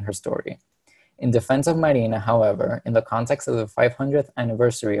when telling her story. In defense of Marina, however, in the context of the 500th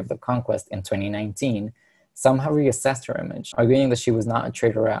anniversary of the Conquest in 2019, some have reassessed her image, arguing that she was not a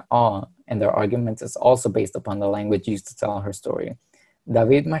traitor at all, and their argument is also based upon the language used to tell her story.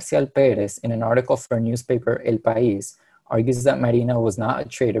 David Marcial Perez, in an article for newspaper El País, argues that Marina was not a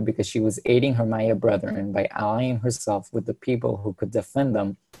traitor because she was aiding her Maya brethren by allying herself with the people who could defend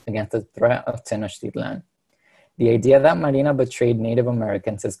them against the threat of Tenochtitlan. The idea that Marina betrayed Native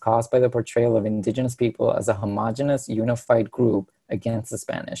Americans is caused by the portrayal of indigenous people as a homogeneous, unified group against the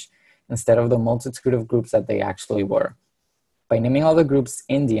Spanish, instead of the multitude of groups that they actually were. By naming all the groups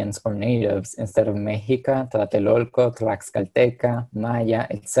Indians or natives instead of Mexica, Tlatelolco, Tlaxcalteca, Maya,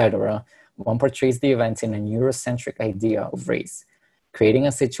 etc., one portrays the events in a Eurocentric idea of race, creating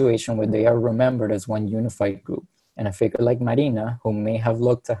a situation where they are remembered as one unified group, and a figure like Marina, who may have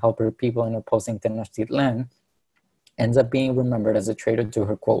looked to help her people in opposing Tenochtitlan, ends up being remembered as a traitor to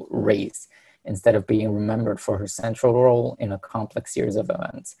her, quote, race, instead of being remembered for her central role in a complex series of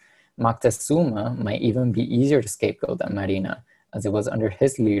events. Moctezuma might even be easier to scapegoat than Marina, as it was under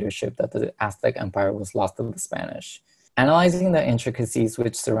his leadership that the Aztec Empire was lost to the Spanish. Analyzing the intricacies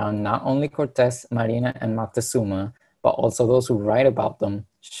which surround not only Cortés, Marina, and Moctezuma, but also those who write about them,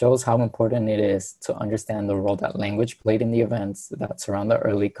 shows how important it is to understand the role that language played in the events that surround the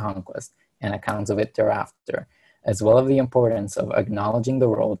early conquest and accounts of it thereafter, as well as the importance of acknowledging the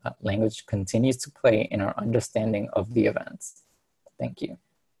role that language continues to play in our understanding of the events. Thank you.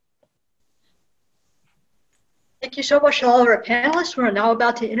 Thank you so much to all of our panelists. We're now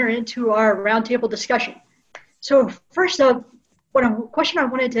about to enter into our roundtable discussion. So first up, question I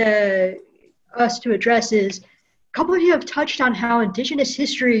wanted us to address is, a couple of you have touched on how Indigenous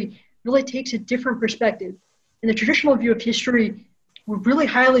history really takes a different perspective. In the traditional view of history, we really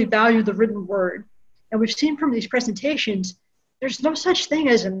highly value the written word. And we've seen from these presentations, there's no such thing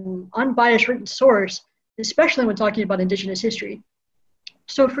as an unbiased written source, especially when talking about Indigenous history.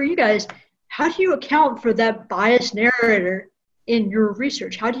 So for you guys, how do you account for that biased narrator in your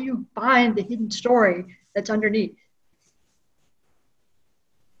research? How do you find the hidden story that's underneath?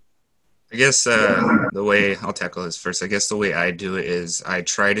 I guess the way I'll tackle this first, I guess the way I do it is I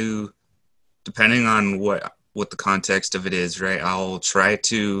try to, depending on what the context of it is, right, I'll try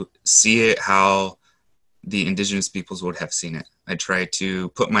to see it how the Indigenous peoples would have seen it. I try to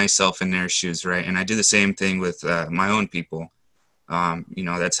put myself in their shoes, right? And I do the same thing with my own people. You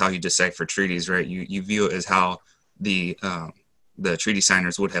know, that's how you decipher treaties, right? You view it as how the treaty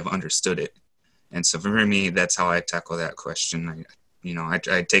signers would have understood it. And so for me, that's how I tackle that question.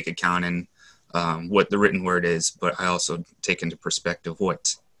 I take account in what the written word is, but I also take into perspective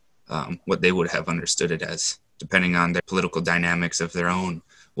what they would have understood it as, depending on their political dynamics of their own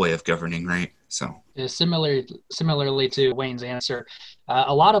way of governing, right? So similarly to Wayne's answer,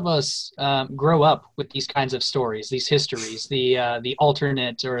 a lot of us grow up with these kinds of stories, these histories, the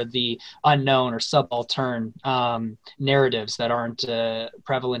alternate or the unknown or subaltern narratives that aren't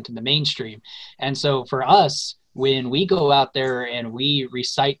prevalent in the mainstream. And so for us, when we go out there and we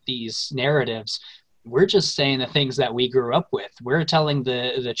recite these narratives, we're just saying the things that we grew up with. We're telling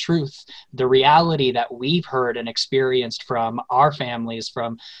the truth, the reality that we've heard and experienced from our families,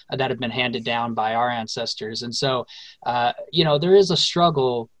 from that have been handed down by our ancestors. And so, there is a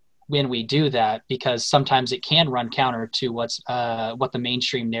struggle when we do that, because sometimes it can run counter to what the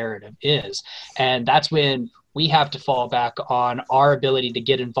mainstream narrative is. And that's when we have to fall back on our ability to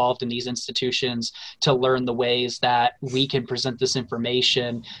get involved in these institutions, to learn the ways that we can present this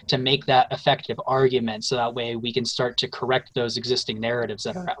information, to make that effective argument, so that way we can start to correct those existing narratives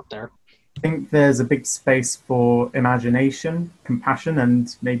that are out there. I think there's a big space for imagination, compassion,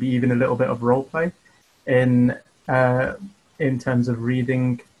 and maybe even a little bit of role play in terms of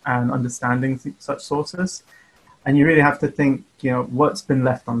reading and understanding such sources. And you really have to think, what's been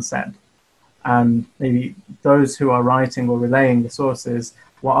left unsaid. And maybe those who are writing or relaying the sources,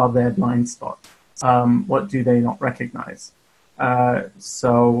 what are their blind spots? What do they not recognize?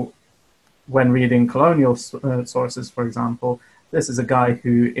 So when reading colonial sources, for example, this is a guy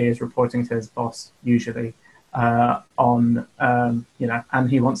who is reporting to his boss, usually, and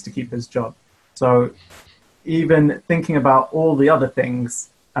he wants to keep his job. So even thinking about all the other things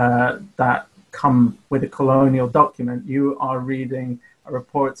that come with a colonial document, you are reading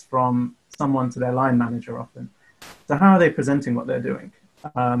reports from someone to their line manager often. So how are they presenting what they're doing?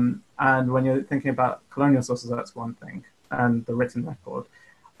 And when you're thinking about colonial sources, that's one thing, and the written record.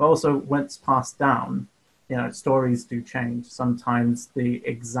 But also when it's passed down, stories do change. Sometimes the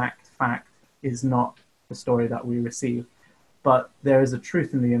exact fact is not the story that we receive, but there is a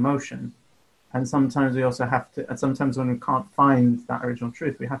truth in the emotion. And sometimes we also have to, and sometimes when we can't find that original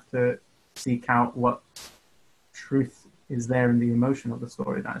truth, we have to seek out what truth is there in the emotion of the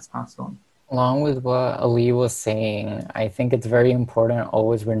story that is passed on. Along with what Ali was saying, I think it's very important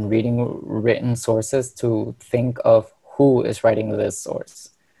always when reading written sources to think of who is writing this source,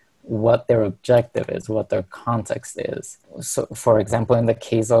 what their objective is, what their context is. So, for example, in the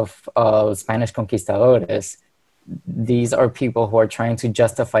case of Spanish conquistadores, these are people who are trying to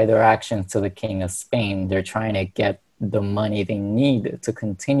justify their actions to the King of Spain. They're trying to get the money they need to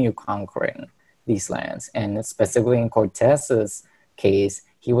continue conquering these lands. And specifically in Cortez's case,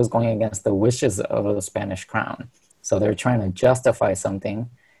 he was going against the wishes of the Spanish crown. So they're trying to justify something.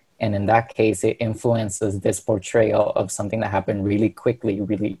 And in that case, it influences this portrayal of something that happened really quickly,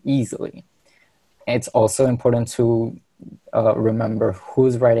 really easily. It's also important to remember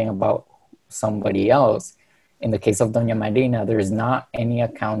who's writing about somebody else. In the case of Doña Marina, there's not any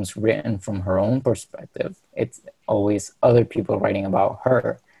accounts written from her own perspective. It's always other people writing about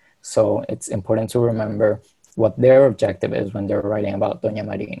her. So it's important to remember what their objective is when they're writing about Doña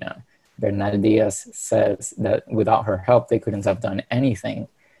Marina. Bernal Diaz says that without her help, they couldn't have done anything.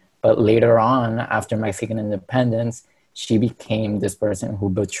 But later on, after Mexican independence, she became this person who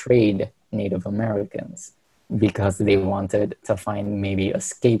betrayed Native Americans because they wanted to find maybe a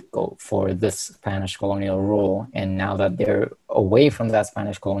scapegoat for this Spanish colonial rule. And now that they're away from that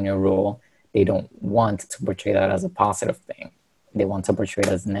Spanish colonial rule, they don't want to portray that as a positive thing. They want to portray it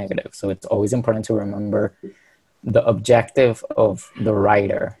as negative. So it's always important to remember the objective of the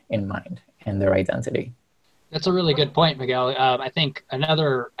writer in mind and their identity. That's a really good point, Miguel. I think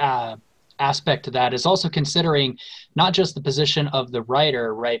another aspect to that is also considering not just the position of the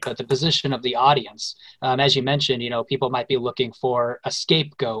writer, right, but the position of the audience. As you mentioned, people might be looking for a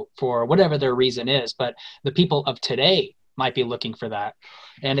scapegoat for whatever their reason is, but the people of today might be looking for that.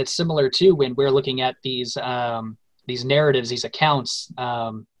 And it's similar to when we're looking at these narratives, these accounts,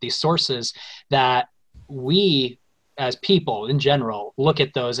 these sources that we as people in general look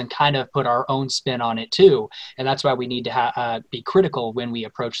at those and kind of put our own spin on it too. And that's why we need to be critical when we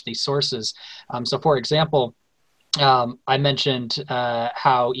approach these sources. So for example, I mentioned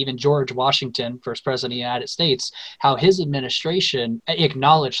how even George Washington, first president of the United States, how his administration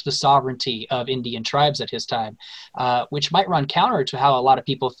acknowledged the sovereignty of Indian tribes at his time, which might run counter to how a lot of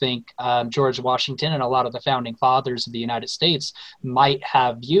people think George Washington and a lot of the founding fathers of the United States might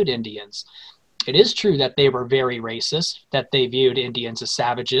have viewed Indians. It is true that they were very racist, that they viewed Indians as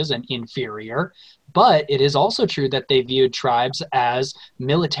savages and inferior, but it is also true that they viewed tribes as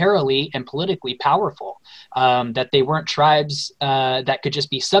militarily and politically powerful, that they weren't tribes that could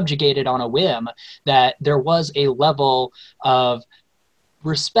just be subjugated on a whim, that there was a level of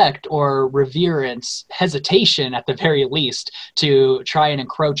respect or reverence, hesitation at the very least, to try and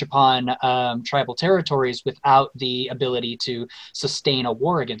encroach upon tribal territories without the ability to sustain a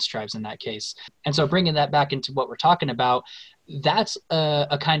war against tribes in that case. And so bringing that back into what we're talking about, that's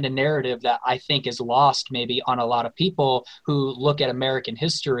a kind of narrative that I think is lost maybe on a lot of people who look at American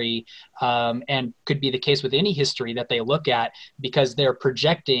history, and could be the case with any history that they look at, because they're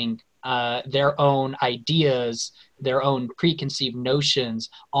projecting their own ideas, their own preconceived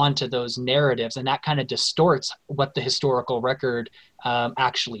notions onto those narratives, and that kind of distorts what the historical record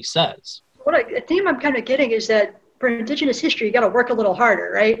actually says. What a theme I'm kind of getting is that for Indigenous history, you got to work a little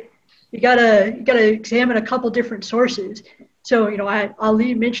harder, right? You gotta examine a couple different sources. So,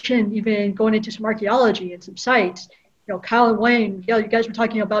 Ali mentioned even going into some archaeology and some sites. Kyle and Wayne, Miguel, you guys were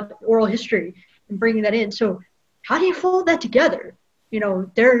talking about oral history and bringing that in. So how do you fold that together?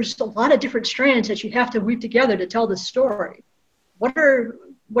 There's a lot of different strands that you have to weave together to tell the story. What are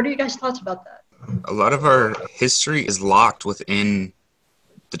you guys' thoughts about that? A lot of our history is locked within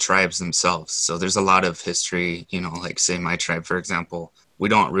the tribes themselves. So there's a lot of history, like say my tribe, for example, we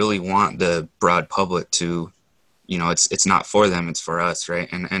don't really want the broad public to, it's not for them, it's for us, right?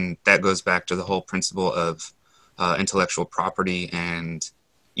 And that goes back to the whole principle of intellectual property. And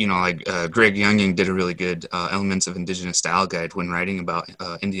Greg Younging did a really good Elements of Indigenous Style guide when writing about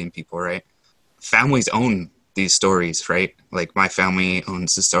Indian people, right? Families own these stories, right? Like my family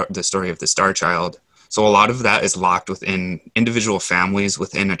owns the story of the Star Child. So a lot of that is locked within individual families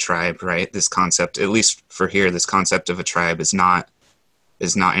within a tribe, right? This concept, at least for here, this concept of a tribe is not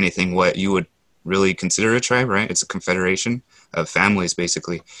anything what you would really consider a tribe, right? It's a confederation of families,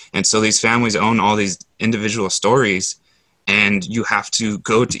 basically. And so these families own all these individual stories, and you have to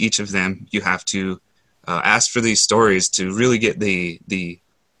go to each of them. You have to ask for these stories to really get the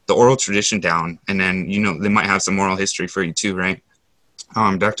oral tradition down. And then, they might have some oral history for you too, right?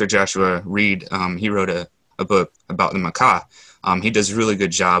 Dr. Joshua Reed, he wrote a book about the Macaw. He does a really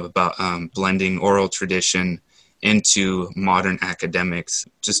good job about blending oral tradition into modern academics.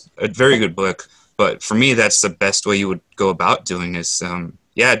 Just a very good book. But for me, that's the best way you would go about doing this. Do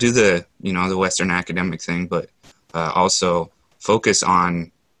the Western academic thing, but also focus on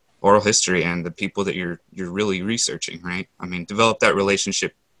oral history and the people that you're really researching, right? I mean, develop that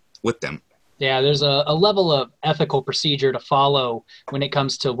relationship with them. Yeah, there's a level of ethical procedure to follow when it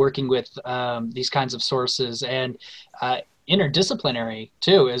comes to working with these kinds of sources, and interdisciplinary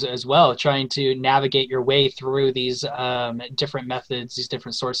too, as well, trying to navigate your way through these different methods, these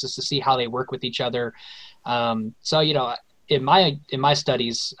different sources, to see how they work with each other. So, in my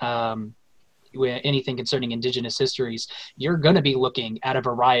studies, anything concerning Indigenous histories, you're going to be looking at a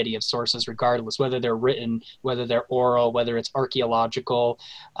variety of sources, regardless whether they're written, whether they're oral, whether it's archaeological.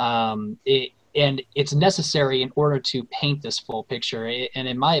 And it's necessary in order to paint this full picture. And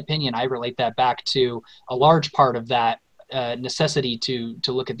in my opinion, I relate that back to a large part of that necessity to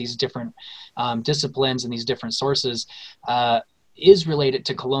look at these different disciplines and these different sources is related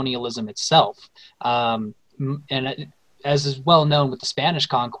to colonialism itself. And as is well known with the Spanish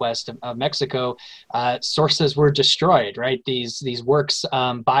conquest of Mexico, sources were destroyed, right? These works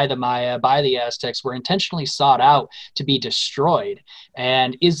by the Maya, by the Aztecs, were intentionally sought out to be destroyed.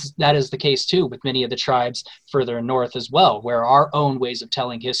 And that is the case too with many of the tribes further north as well, where our own ways of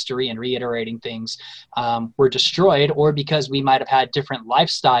telling history and reiterating things were destroyed, or because we might have had different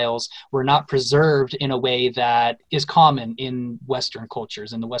lifestyles, were not preserved in a way that is common in Western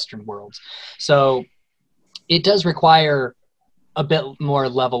cultures, in the Western worlds. So it does require a bit more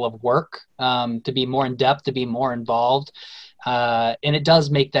level of work to be more in depth, to be more involved. And it does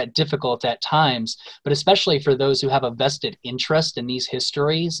make that difficult at times, but especially for those who have a vested interest in these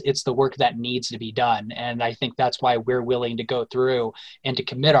histories, it's the work that needs to be done. And I think that's why we're willing to go through and to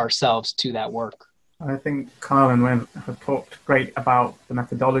commit ourselves to that work. I think Kyle and Wim have talked great about the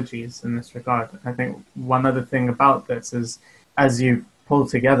methodologies in this regard. I think one other thing about this is, as you pull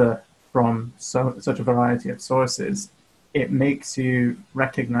together from such a variety of sources, it makes you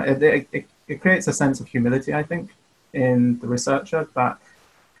recognize, it creates a sense of humility, I think, in the researcher, that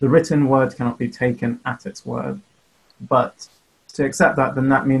the written word cannot be taken at its word. But to accept that, then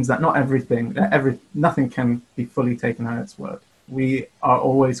that means that nothing can be fully taken at its word. We are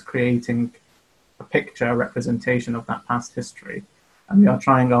always creating a picture, a representation of that past history, and we are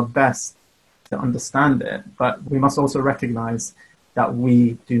trying our best to understand it, but we must also recognize that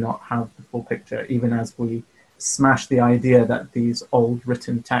we do not have the full picture, even as we smash the idea that these old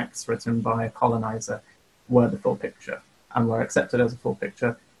written texts written by a colonizer were the full picture and were accepted as a full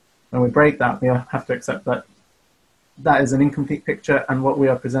picture. When we break that, we have to accept that that is an incomplete picture, and what we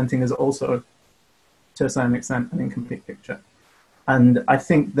are presenting is also, to a certain extent, an incomplete picture. And I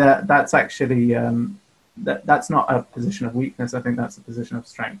think that that's actually, that's not a position of weakness. I think that's a position of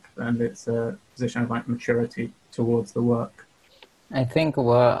strength, and it's a position of maturity towards the work. I think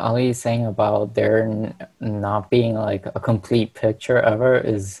what Ali is saying about there not being a complete picture ever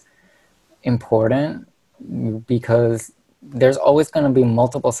is important, because there's always going to be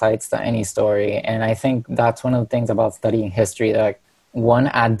multiple sides to any story. And I think that's one of the things about studying history, that one,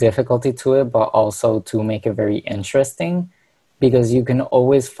 add difficulty to it, but also to make it very interesting, because you can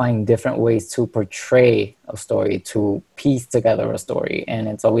always find different ways to portray a story, to piece together a story. And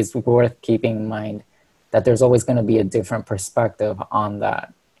it's always worth keeping in mind that there's always going to be a different perspective on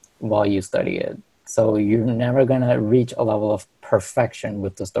that while you study it. So you're never going to reach a level of perfection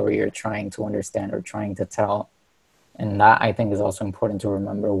with the story you're trying to understand or trying to tell. And that, I think, is also important to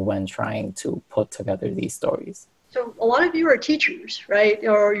remember when trying to put together these stories. So a lot of you are teachers, right?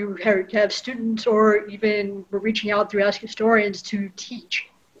 Or you have students, or even we're reaching out through Ask Historians to teach.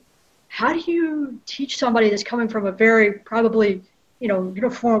 How do you teach somebody that's coming from a very probably,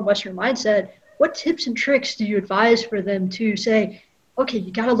 uniform Western mindset? What tips and tricks do you advise for them to say, okay,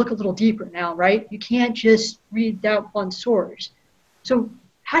 you got to look a little deeper now, right? You can't just read that one source. So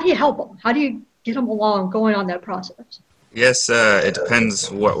how do you help them? How do you get them along going on that process? Yes, it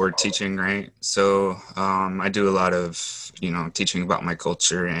depends what we're teaching, right? So I do a lot of, teaching about my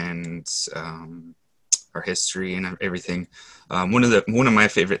culture and our history and everything. One of my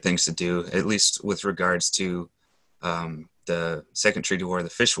favorite things to do, at least with regards to the Second Treaty War, the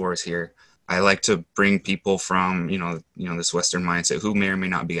Fish Wars here, I like to bring people from this Western mindset who may or may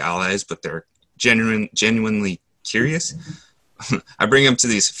not be allies, but they're genuinely curious. I bring them to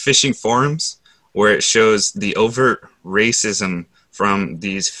these fishing forums where it shows the overt racism from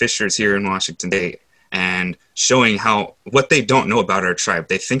these fishers here in Washington State, and showing what they don't know about our tribe.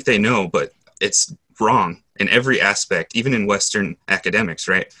 They think they know, but it's wrong in every aspect, even in Western academics,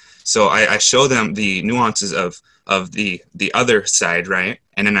 right? So I show them the nuances of the other side, right?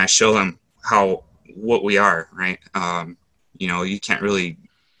 And then I show them what we are, right? You can't really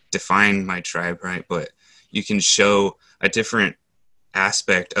define my tribe, right? But you can show a different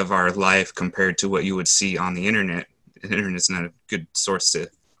aspect of our life compared to what you would see on the internet. The internet's not a good source to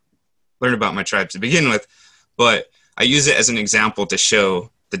learn about my tribe to begin with, but I use it as an example to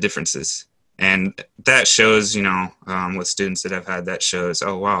show the differences. And that shows, with students that I've had, that shows,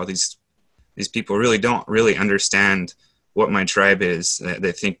 oh, wow, these people really don't really understand what my tribe is.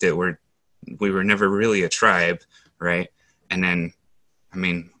 They think that we were never really a tribe, right? And then,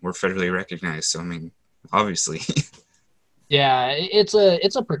 we're federally recognized. So, obviously. Yeah, it's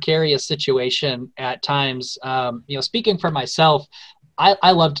a precarious situation at times. Speaking for myself,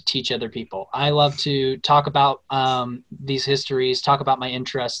 I love to teach other people. I love to talk about these histories, talk about my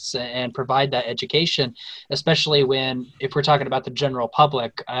interests, and provide that education, especially if we're talking about the general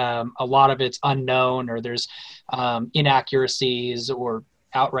public. A lot of it's unknown, or there's inaccuracies or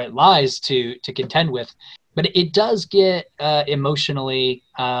outright lies to contend with. But it does get emotionally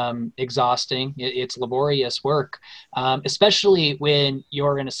exhausting. It's laborious work, especially when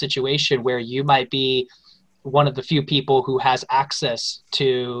you're in a situation where you might be one of the few people who has access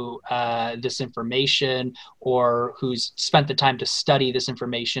to this information, or who's spent the time to study this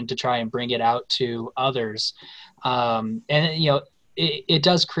information to try and bring it out to others. It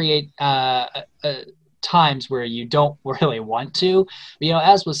does create times where you don't really want to.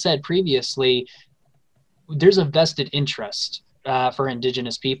 As was said previously, there's a vested interest for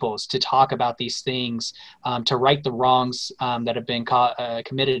Indigenous peoples to talk about these things, to right the wrongs that have been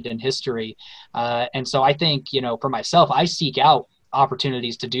committed in history. And so I think, for myself, I seek out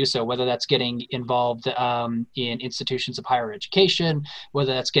opportunities to do so, whether that's getting involved in institutions of higher education,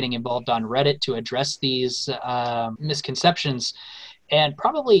 whether that's getting involved on Reddit to address these misconceptions. And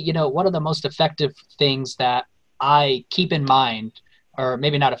probably, one of the most effective things that I keep in mind, or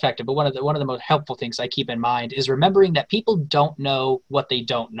maybe not effective, but one of the most helpful things I keep in mind, is remembering that people don't know what they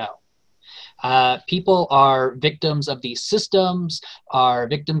don't know. People are victims of these systems, are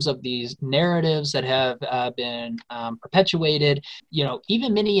victims of these narratives that have been perpetuated.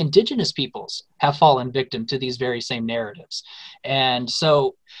 Even many Indigenous peoples have fallen victim to these very same narratives. And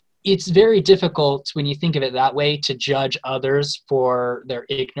so it's very difficult, when you think of it that way, to judge others for their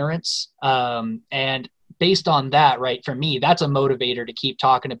ignorance. And based on that, right, for me, that's a motivator to keep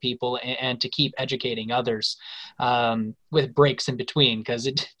talking to people and to keep educating others, with breaks in between, because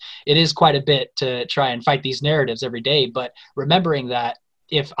it is quite a bit to try and fight these narratives every day. But remembering that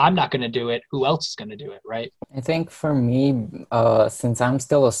if I'm not going to do it, who else is going to do it, right? I think for me, since I'm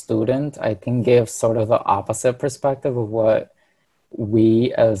still a student, I can give sort of the opposite perspective of what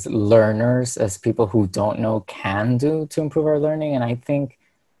we as learners, as people who don't know, can do to improve our learning. And I think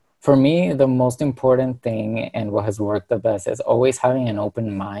for me, the most important thing, and what has worked the best, is always having an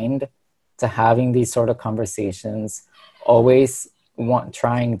open mind to having these sort of conversations, always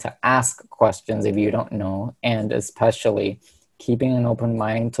trying to ask questions if you don't know, and especially keeping an open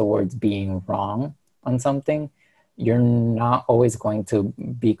mind towards being wrong on something. You're not always going to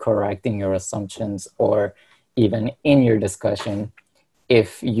be correct in your assumptions or even in your discussion.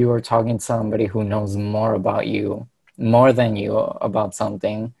 If you are talking to somebody who knows more than you about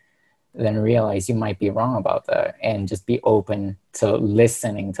something, then realize you might be wrong about that, and just be open to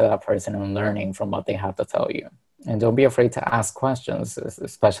listening to that person and learning from what they have to tell you. And don't be afraid to ask questions,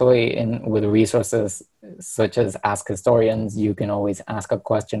 especially with resources such as Ask Historians. You can always ask a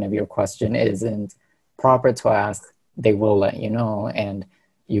question. If your question isn't proper to ask, they will let you know, and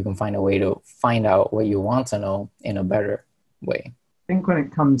you can find a way to find out what you want to know in a better way. I think when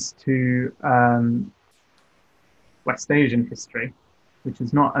it comes to West Asian history, which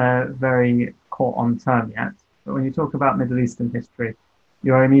is not a very caught on term yet, but when you talk about Middle Eastern history,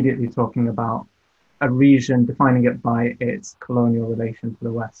 you're immediately talking about a region, defining it by its colonial relation to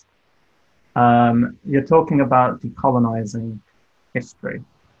the West. You're talking about decolonizing history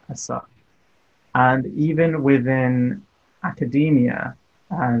as such. And even within academia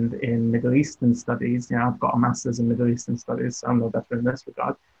and in Middle Eastern studies, I've got a master's in Middle Eastern studies, so I'm no better in this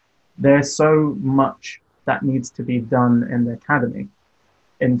regard. there's so much that needs to be done in the academy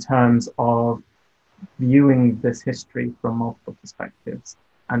in terms of viewing this history from multiple perspectives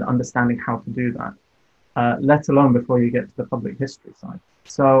and understanding how to do that, let alone before you get to the public history side.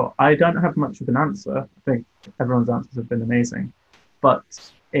 So I don't have much of an answer. I think everyone's answers have been amazing, but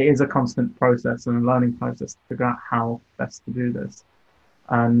it is a constant process and a learning process to figure out how best to do this.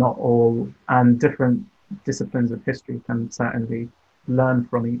 And different disciplines of history can certainly learn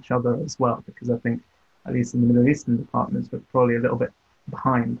from each other as well, because I think, at least in the Middle Eastern departments, we're probably a little bit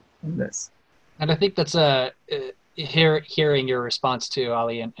behind in this. And I think that's hearing your response to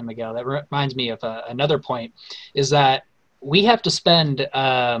Ali and Miguel, that reminds me of another point, is that we have to spend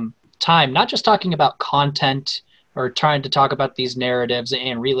time not just talking about content or trying to talk about these narratives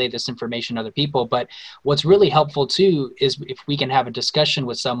and relay this information to other people, but what's really helpful too is if we can have a discussion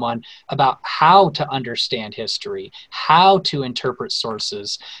with someone about how to understand history, how to interpret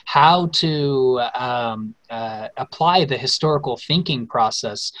sources, how to apply the historical thinking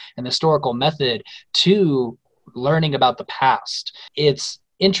process and the historical method to learning about the past. It's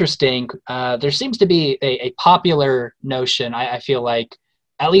interesting. There seems to be a popular notion, I feel like,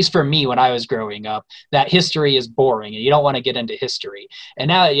 at least for me when I was growing up, that history is boring and you don't want to get into history. And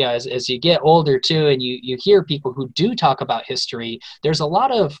now, as you get older too, and you hear people who do talk about history, there's a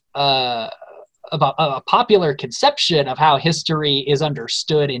lot of about a popular conception of how history is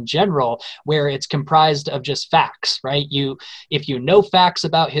understood in general, where it's comprised of just facts, right? If you know facts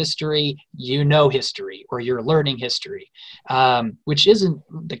about history, you know history, or you're learning history, which isn't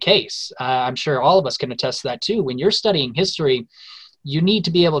the case. I'm sure all of us can attest to that too. When you're studying history, you need to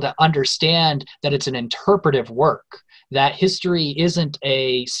be able to understand that it's an interpretive work, that history isn't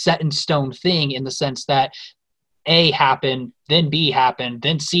a set in stone thing in the sense that A happened, then B happened,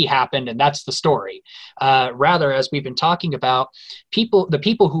 then C happened, and that's the story. Rather, as we've been talking about, the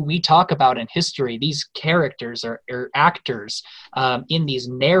people who we talk about in history, these characters or actors in these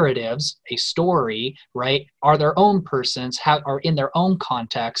narratives, a story, right, are their own persons, are in their own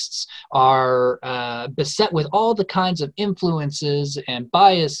contexts, are beset with all the kinds of influences and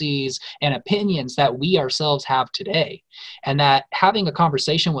biases and opinions that we ourselves have today. And that having a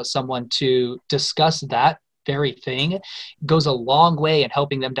conversation with someone to discuss that very thing goes a long way in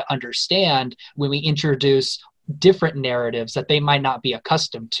helping them to understand when we introduce different narratives that they might not be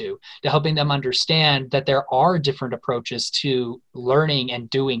accustomed to helping them understand that there are different approaches to learning and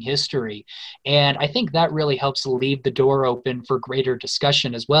doing history. And I think that really helps leave the door open for greater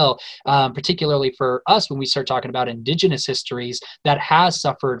discussion as well, particularly for us when we start talking about Indigenous histories that has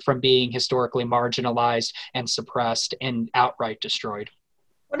suffered from being historically marginalized and suppressed and outright destroyed.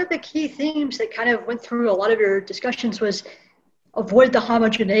 One of the key themes that kind of went through a lot of your discussions was avoid the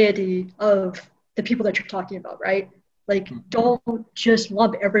homogeneity of the people that you're talking about, right? Like, don't just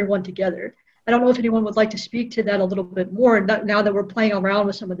lump everyone together. I don't know if anyone would like to speak to that a little bit more now that we're playing around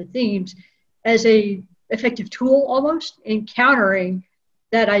with some of the themes as a effective tool almost in countering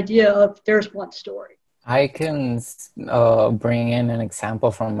that idea of there's one story. I can bring in an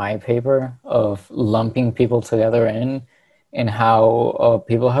example from my paper of lumping people together in how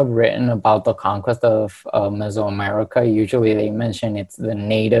people have written about the conquest of Mesoamerica. Usually they mention it's the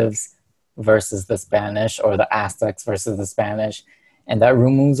natives versus the Spanish, or the Aztecs versus the Spanish. And that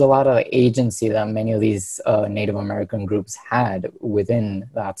removes a lot of the agency that many of these Native American groups had within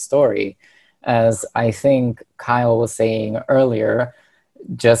that story. As I think Kyle was saying earlier,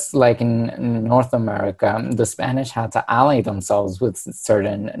 just like in North America, the Spanish had to ally themselves with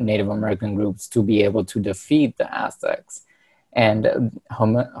certain Native American groups to be able to defeat the Aztecs. And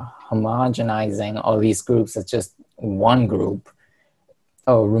homogenizing all these groups as just one group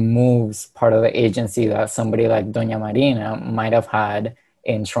removes part of the agency that somebody like Doña Marina might have had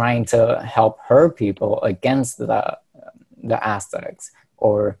in trying to help her people against the Aztecs,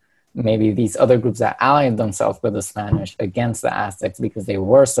 or maybe these other groups that allied themselves with the Spanish against the Aztecs because they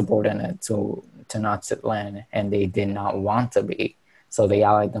were subordinate to Tenochtitlan and they did not want to be. So they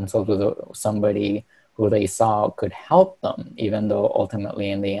allied themselves with somebody who they saw could help them, even though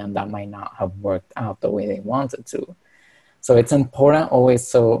ultimately in the end that might not have worked out the way they wanted to. So it's important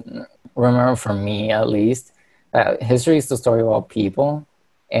always to remember, for me at least, that history is the story about people,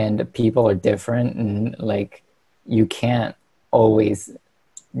 and people are different, and like you can't always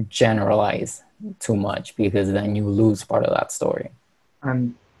generalize too much because then you lose part of that story.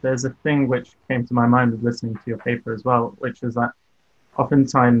 And there's a thing which came to my mind with listening to your paper as well, which is that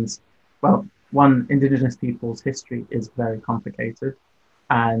oftentimes, well, one, Indigenous people's history is very complicated,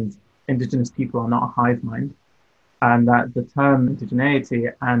 and Indigenous people are not a hive mind, and that the term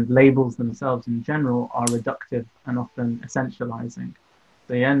indigeneity and labels themselves in general are reductive and often essentializing.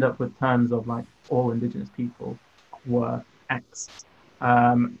 So you end up with terms of like all indigenous people were X.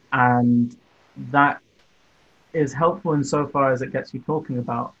 And that is helpful insofar as it gets you talking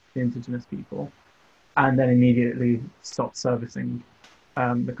about the indigenous people and then immediately stop servicing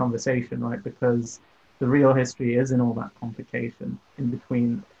the conversation, right? Because the real history is in all that complication in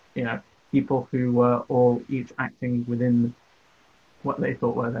between, people who were all each acting within what they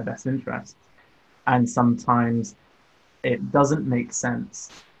thought were their best interests. And sometimes it doesn't make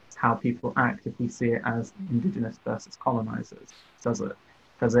sense how people act if we see it as indigenous versus colonizers, does it?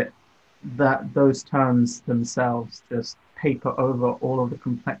 Because those terms themselves just paper over all of the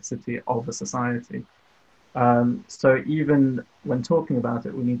complexity of a society. So even when talking about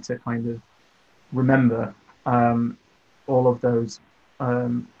it, we need to kind of remember all of those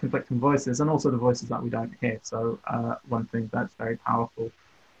conflicting voices and also the voices that we don't hear. So one thing that's very powerful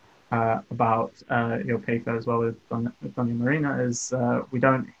about your paper as well as Doña Marina is we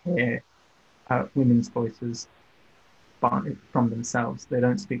don't hear women's voices from themselves. They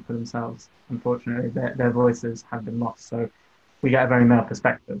don't speak for themselves. Unfortunately, their voices have been lost. So we get a very male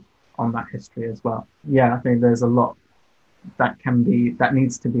perspective on that history as well. Yeah, I think there's a lot that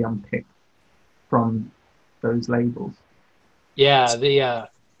needs to be unpicked from those labels. Yeah, the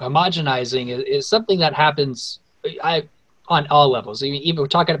homogenizing is something that happens on all levels. Even we're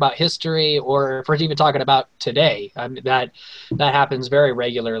talking about history, or if we're even talking about today, that happens very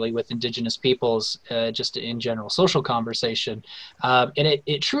regularly with indigenous peoples, just in general social conversation, and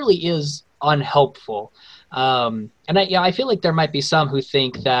it truly is unhelpful. And I feel like there might be some who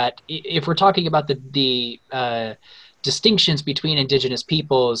think that if we're talking about the distinctions between indigenous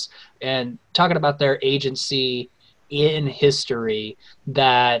peoples and talking about their agency in history,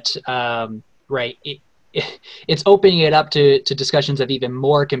 that it's opening it up to discussions of even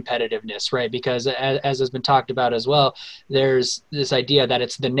more competitiveness, right? Because as has been talked about as well, there's this idea that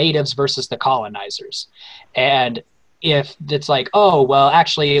it's the natives versus the colonizers. And if it's like, oh, well,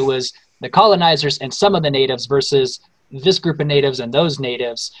 actually it was the colonizers and some of the natives versus this group of natives and those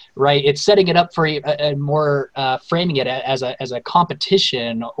natives, right? It's setting it up for a more framing it as a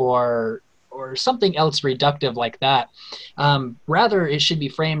competition or something else reductive like that. Rather, it should be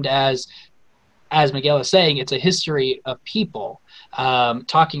framed as Miguel is saying, it's a history of people,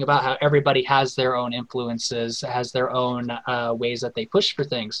 talking about how everybody has their own influences, has their own ways that they push for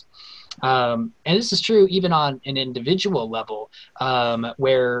things. And this is true even on an individual level,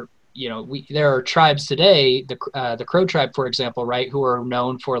 where there are tribes today, the Crow tribe, for example, right, who are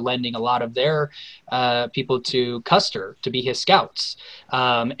known for lending a lot of their people to Custer to be his scouts.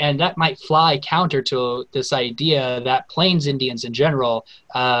 And that might fly counter to this idea that Plains Indians in general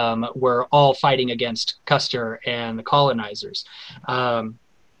were all fighting against Custer and the colonizers.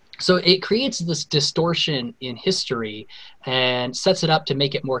 So it creates this distortion in history and sets it up to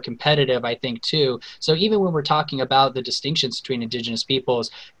make it more competitive, I think, too. So even when we're talking about the distinctions between indigenous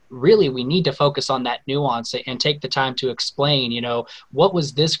peoples, really we need to focus on that nuance and take the time to explain, what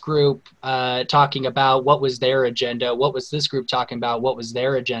was this group talking about, what was their agenda, what was this group talking about, what was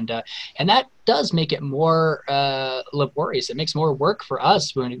their agenda. And that does make it more laborious. It makes more work for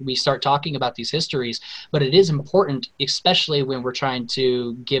us when we start talking about these histories, but it is important, especially when we're trying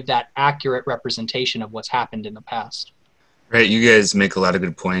to give that accurate representation of what's happened in the past. Right, you guys make a lot of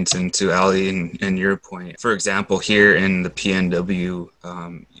good points, and to Ali and your point, for example, here in the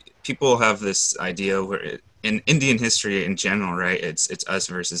PNW, people have this idea where in Indian history in general, right, it's us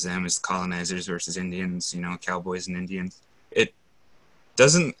versus them, it's colonizers versus Indians, cowboys and Indians. It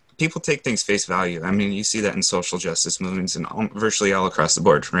doesn't, people take things face value. I mean, you see that in social justice movements and virtually all across the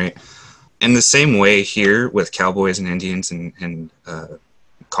board, right? In the same way here with cowboys and Indians and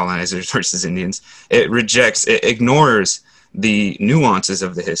colonizers versus Indians, it ignores the nuances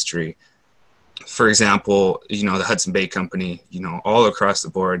of the history. For example, the Hudson Bay Company, all across the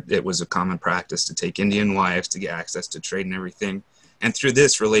board, it was a common practice to take Indian wives to get access to trade and everything. And through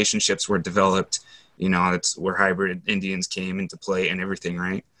this, relationships were developed, it's where hybrid Indians came into play and everything,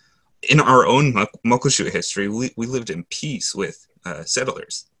 right? In our own Muckleshoot history, we lived in peace with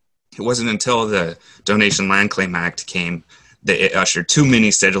settlers. It wasn't until the Donation Land Claim Act came that it ushered too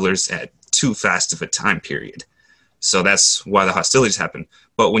many settlers at too fast of a time period. So that's why the hostilities happen.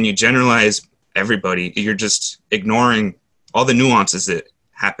 But when you generalize everybody, you're just ignoring all the nuances that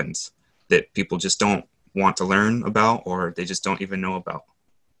happens that people just don't want to learn about, or they just don't even know about.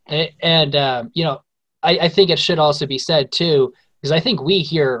 And I think it should also be said too, because I think we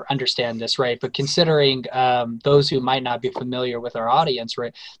here understand this, right? But considering those who might not be familiar with our audience,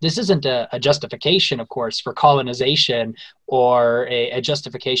 right, this isn't a justification, of course, for colonization or a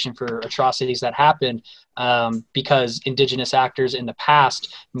justification for atrocities that happened because indigenous actors in the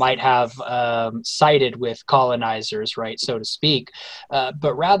past might have sided with colonizers, right, so to speak.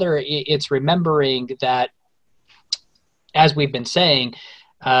 But rather, it's remembering that, as we've been saying,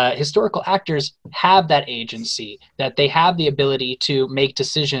 historical actors have that agency, that they have the ability to make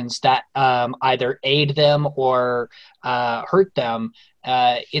decisions that either aid them or hurt them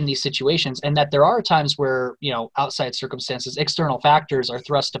in these situations, and that there are times where, you know, outside circumstances, external factors are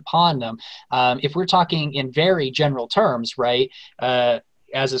thrust upon them. If we're talking in very general terms, right,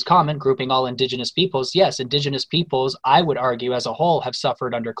 as is common, grouping all indigenous peoples, yes, indigenous peoples, I would argue, as a whole, have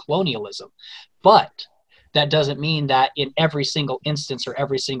suffered under colonialism. But that doesn't mean that in every single instance or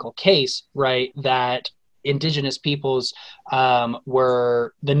every single case, right, that indigenous peoples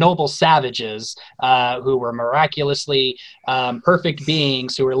were the noble savages who were miraculously perfect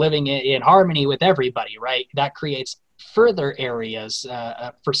beings who were living in harmony with everybody, right? That creates further areas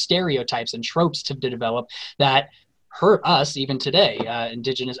for stereotypes and tropes to develop that hurt us even today.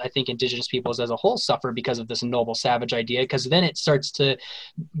 I think indigenous peoples as a whole suffer because of this noble savage idea, because then it starts to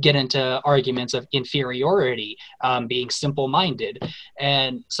get into arguments of inferiority, being simple-minded.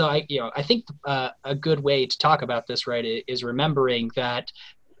 And so I think a good way to talk about this, right, is remembering that,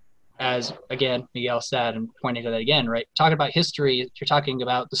 as again Miguel said, and pointing to that again, right, talking about history, you're talking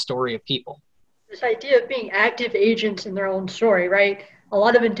about the story of people. This idea of being active agents in their own story, right? A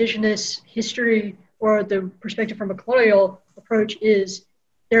lot of indigenous history, or the perspective from a colonial approach, is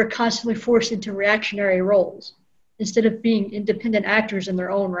they're constantly forced into reactionary roles instead of being independent actors in their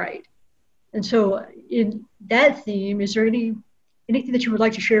own right. And so in that theme, is there anything that you would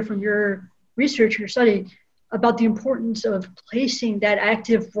like to share from your research, your study, about the importance of placing that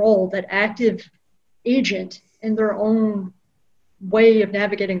active role, that active agent in their own way of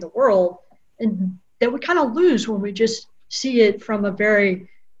navigating the world, and that we kind of lose when we just see it from a very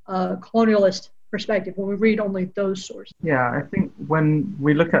colonialist perspective, when we read only those sources? Yeah, I think when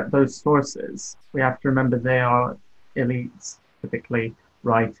we look at those sources, we have to remember they are elites, typically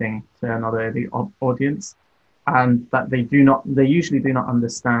writing to another elite audience, and that they usually do not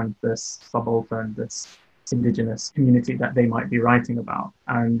understand this subaltern, this indigenous community that they might be writing about.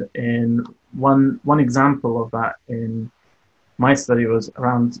 And in one example of that in my study was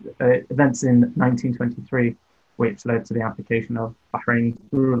around events in 1923, which led to the application of Bahraini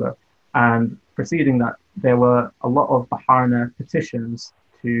ruler. And preceding that, there were a lot of Baharna petitions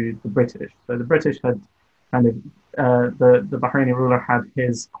to the British. So the British had kind of, the Bahraini ruler had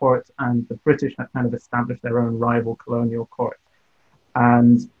his court, and the British had kind of established their own rival colonial court.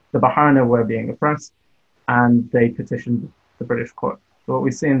 And the Baharna were being oppressed, and they petitioned the British court. So what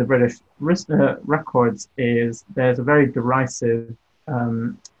we see in the British records is there's a very derisive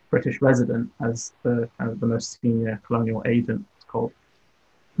British resident as the kind of the most senior colonial agent, it's called.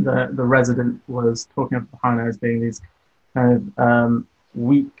 The resident was talking of Baharna as being these kind of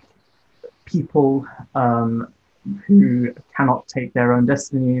weak people who cannot take their own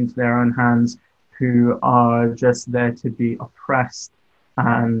destiny into their own hands, who are just there to be oppressed,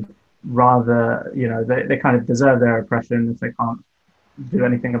 and rather, you know, they kind of deserve their oppression if they can't do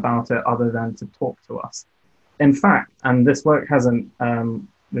anything about it other than to talk to us. In fact, and this work hasn't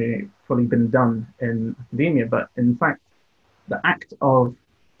really fully been done in academia, but in fact, the act of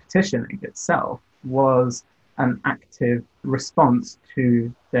petitioning itself was an active response to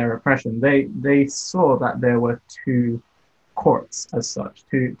their oppression. They saw that there were two courts as such,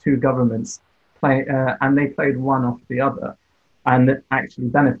 two governments, and they played one off the other, and it actually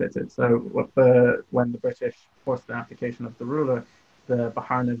benefited. So when the British forced the application of the ruler, the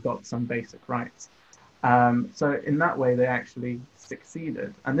Baharna got some basic rights. So in that way, they actually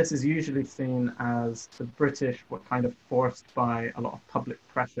succeeded. And this is usually seen as the British were kind of forced by a lot of public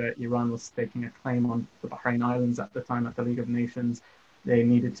pressure. Iran was staking a claim on the Bahrain Islands at the time at the League of Nations. They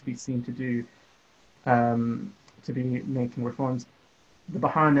needed to be seen to be making reforms. The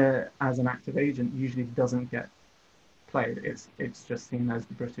Baharna, as an active agent, usually doesn't get played. It's just seen as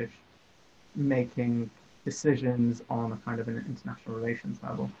the British making decisions on a kind of an international relations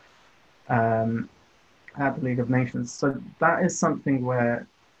level at the League of Nations. So that is something where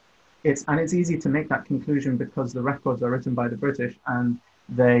it's easy to make that conclusion because the records are written by the British and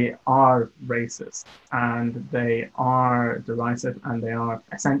they are racist and they are derisive and they are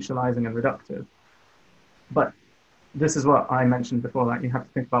essentializing and reductive. But this is what I mentioned before, that you have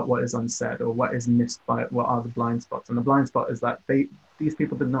to think about what is unsaid or what is missed by it, what are the blind spots. And the blind spot is that these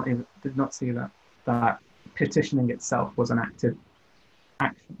people did not see that petitioning itself was an active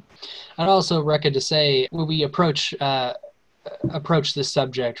action. I'd also reckon to say when we approach this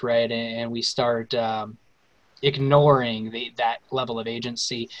subject, right, and we start ignoring that level of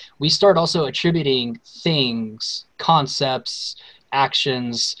agency, we start also attributing things, concepts,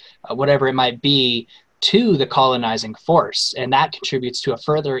 actions, whatever it might be, to the colonizing force. And that contributes to a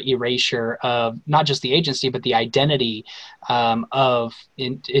further erasure of not just the agency, but the identity of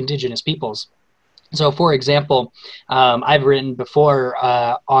indigenous peoples. So, for example, I've written before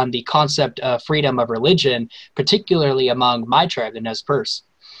on the concept of freedom of religion, particularly among my tribe, the Nez Perce.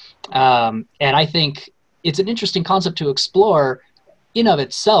 And I think it's an interesting concept to explore in of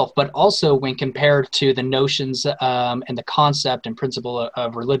itself, but also when compared to the notions and the concept and principle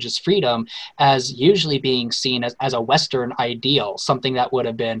of religious freedom as usually being seen as a Western ideal, something that would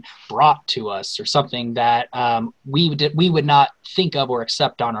have been brought to us or something that we would not think of or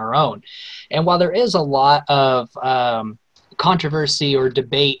accept on our own. And while there is a lot of controversy or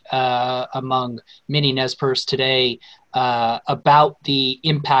debate among many Nez Perce today about the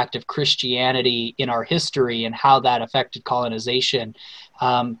impact of Christianity in our history and how that affected colonization,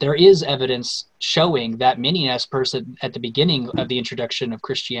 there is evidence showing that many Nez Perce at the beginning of the introduction of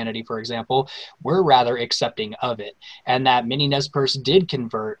Christianity, for example, were rather accepting of it, and that many Nez Perce did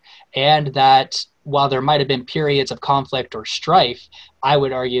convert, and that while there might have been periods of conflict or strife, I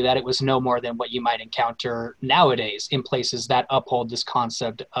would argue that it was no more than what you might encounter nowadays in places that uphold this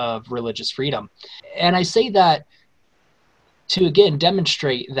concept of religious freedom. And I say that to again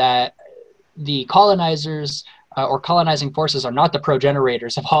demonstrate that the colonizers or colonizing forces are not the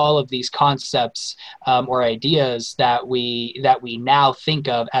progenitors of all of these concepts or ideas that we now think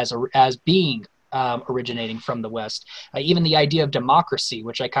of as being originating from the West. Even the idea of democracy,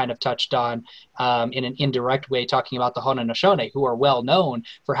 which I kind of touched on in an indirect way, talking about the Haudenosaunee, who are well known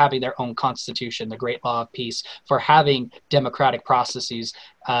for having their own constitution, the Great Law of Peace, for having democratic processes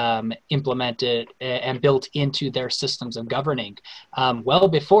implemented and built into their systems of governing. Well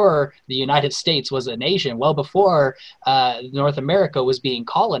before the United States was a nation, well before North America was being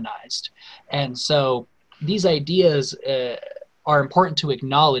colonized. And so these ideas are important to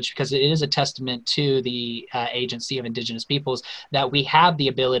acknowledge because it is a testament to the agency of indigenous peoples that we have the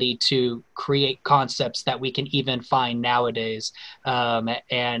ability to create concepts that we can even find nowadays,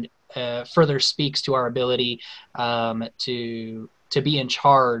 and further speaks to our ability to be in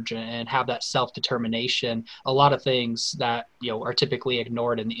charge and have that self-determination, a lot of things that are typically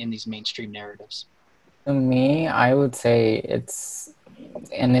ignored in these mainstream narratives. To me, I would say it's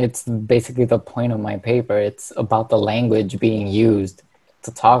basically the point of my paper. It's about the language being used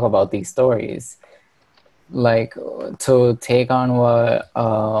to talk about these stories. Like, to take on what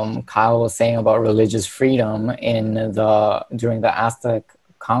Kyle was saying about religious freedom during the Aztec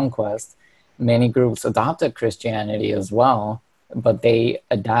conquest, many groups adopted Christianity as well, but they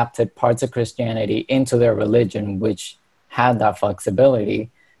adapted parts of Christianity into their religion, which had that flexibility.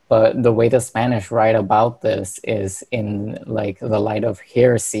 But the way the Spanish write about this is in like the light of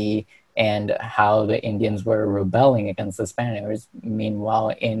heresy and how the Indians were rebelling against the Spaniards. Meanwhile,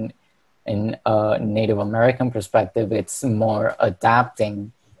 in a Native American perspective, it's more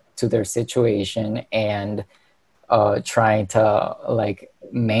adapting to their situation and trying to like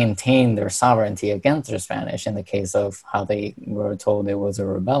maintain their sovereignty against the Spanish in the case of how they were told it was a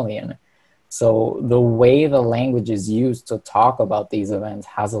rebellion. So the way the language is used to talk about these events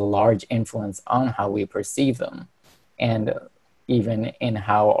has a large influence on how we perceive them, and even in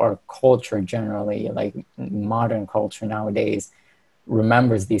how our culture generally, like modern culture nowadays,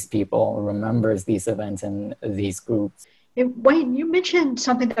 remembers these people, remembers these events and these groups. Wayne, you mentioned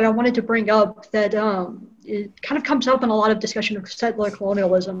something that I wanted to bring up that it kind of comes up in a lot of discussion of settler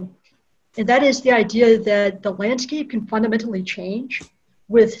colonialism, and that is the idea that the landscape can fundamentally change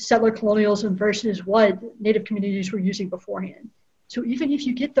with settler colonialism versus what Native communities were using beforehand. So even if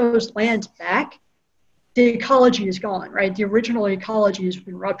you get those lands back, the ecology is gone, right? The original ecology has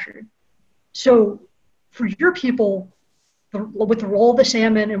been ruptured. So for your people, with the role of the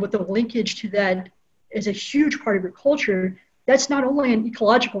salmon and with the linkage to that as a huge part of your culture, that's not only an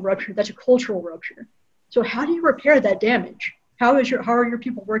ecological rupture, that's a cultural rupture. So how do you repair that damage? How are your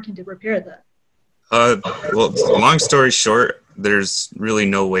people working to repair that? Well, long story short, there's really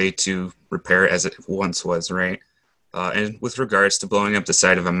no way to repair it as it once was, right? And with regards to blowing up the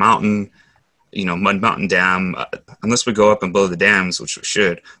side of a mountain, Mud Mountain Dam, unless we go up and blow the dams, which we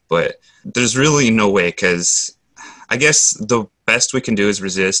should, but there's really no way, because I guess the best we can do is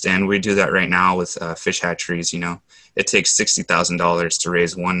resist, and we do that right now with fish hatcheries. It takes $60,000 to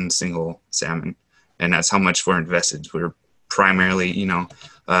raise one single salmon, and that's how much we're invested. We're primarily,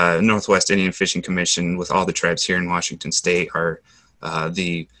 Northwest Indian Fishing Commission with all the tribes here in Washington State are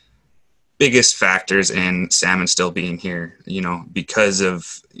the biggest factors in salmon still being here, because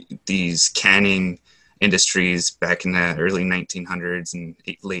of these canning industries back in the early 1900s and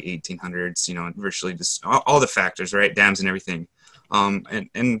late 1800s, virtually just all the factors, right? Dams and everything.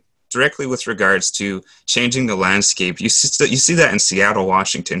 And directly with regards to changing the landscape, you see that in Seattle,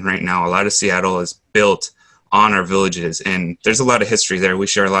 Washington right now. A lot of Seattle is built on our villages, and there's a lot of history there. We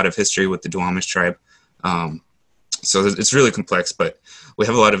share a lot of history with the Duwamish tribe. So it's really complex, but we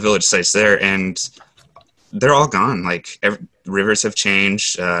have a lot of village sites there, and they're all gone. Rivers have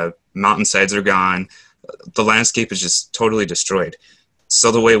changed, mountainsides are gone. The landscape is just totally destroyed.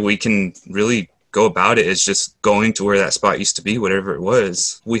 So the way we can really go about it is just going to where that spot used to be, whatever it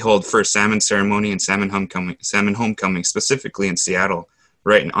was. We hold first salmon ceremony and salmon homecoming specifically in Seattle,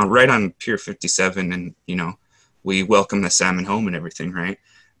 right on Pier 57, and we welcome the salmon home and everything, right?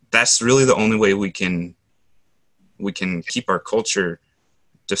 That's really the only way we can keep our culture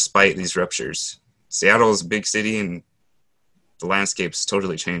despite these ruptures. Seattle is a big city, and the landscape's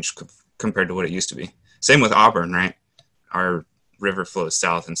totally changed compared to what it used to be. Same with Auburn, right? Our river flows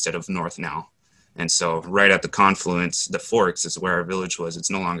south instead of north now. And so right at the confluence, the Forks is where our village was.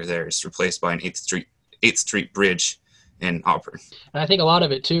 It's no longer there. It's replaced by an 8th Street bridge in Auburn. And I think a lot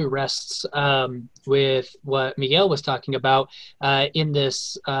of it too rests with what Miguel was talking about in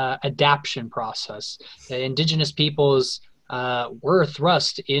this adaptation process. The Indigenous peoples were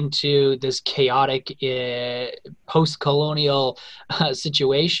thrust into this chaotic post-colonial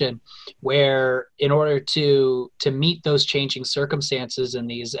situation where, in order to meet those changing circumstances and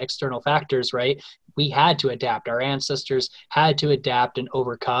these external factors, right, we had to adapt. Our ancestors had to adapt and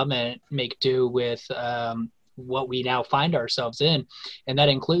overcome and make do with what we now find ourselves in. And that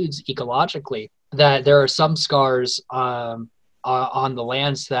includes ecologically, that there are some scars on the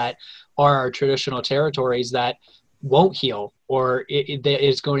lands that are our traditional territories that won't heal, or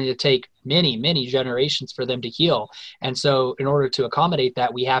it's going to take many, many generations for them to heal. And so in order to accommodate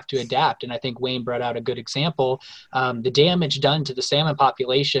that, we have to adapt. And I think Wayne brought out a good example. The damage done to the salmon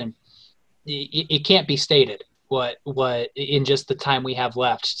population, it can't be stated what in just the time we have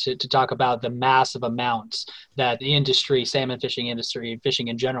left to talk about the massive amounts that the industry, salmon fishing industry and fishing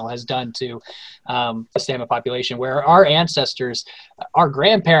in general, has done to the salmon population, where our ancestors, our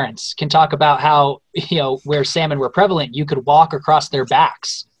grandparents can talk about how, where salmon were prevalent, you could walk across their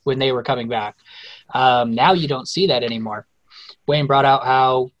backs when they were coming back. Now you don't see that anymore. Wayne brought out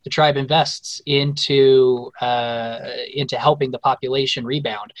how the tribe invests into helping the population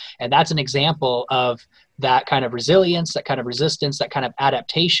rebound. And that's an example of that kind of resilience, that kind of resistance, that kind of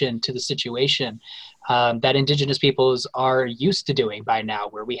adaptation to the situation that Indigenous peoples are used to doing by now,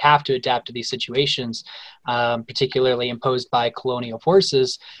 where we have to adapt to these situations, particularly imposed by colonial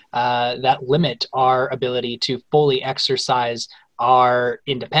forces that limit our ability to fully exercise our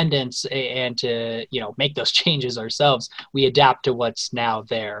independence and to make those changes ourselves. We adapt to what's now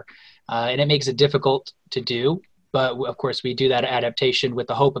there, and it makes it difficult to do, but of course we do that adaptation with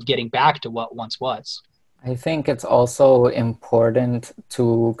the hope of getting back to what once was. I think it's also important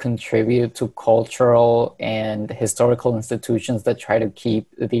to contribute to cultural and historical institutions that try to keep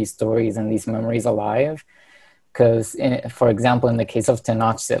these stories and these memories alive. Because, for example, in the case of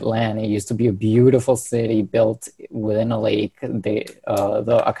Tenochtitlan, it used to be a beautiful city built within a lake. The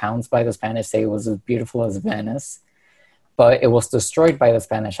accounts by the Spanish say it was as beautiful as Venice, but it was destroyed by the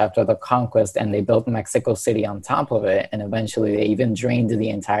Spanish after the conquest, and they built Mexico City on top of it, and eventually they even drained the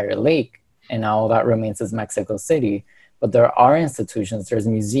entire lake, and now all that remains is Mexico City. But there are institutions, there's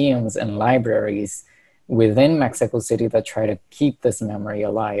museums and libraries within Mexico City that try to keep this memory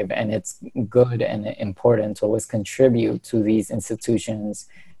alive. And it's good and important to always contribute to these institutions,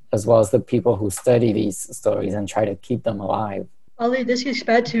 as well as the people who study these stories and try to keep them alive. Ali, this gets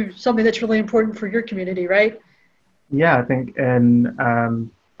back to something that's really important for your community, right? Yeah, I think in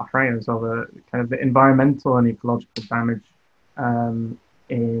Bahrain as well, the kind of the environmental and ecological damage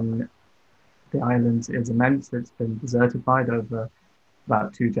in the islands is immense. It's been desertified over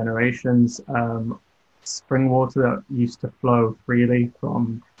about 2 generations. Spring water that used to flow freely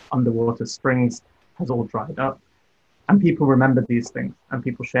from underwater springs has all dried up. And people remember these things, and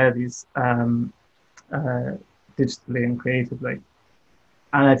people share these digitally and creatively.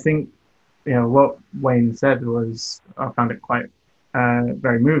 And I think, what Wayne said was, I found it quite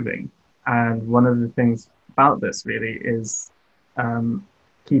very moving. And one of the things about this really is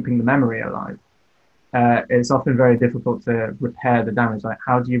keeping the memory alive. It's often very difficult to repair the damage. Like,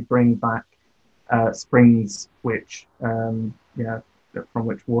 how do you bring back springs which, from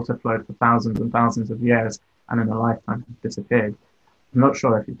which water flowed for thousands and thousands of years and in a lifetime have disappeared? I'm not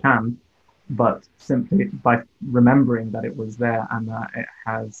sure if you can, but simply by remembering that it was there and that it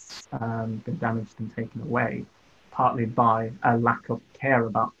has been damaged and taken away, partly by a lack of care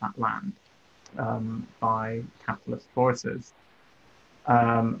about that land by capitalist forces.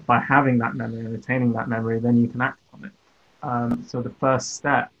 By having that memory and retaining that memory, then you can act on it. So the first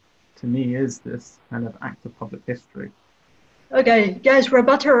step to me is this kind of act of public history. Okay, guys, we're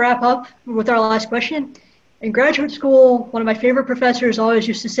about to wrap up with our last question. In graduate school, one of my favorite professors always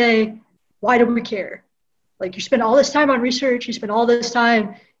used to say, why do we care? Like, you spend all this time on research, you spend all this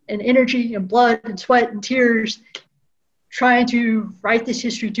time and energy and blood and sweat and tears trying to write this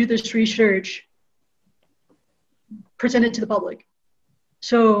history, do this research, present it to the public.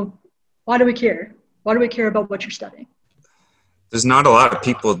 So why do we care? Why do we care about what you're studying? There's not a lot of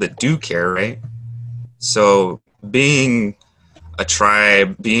people that do care, right? So being a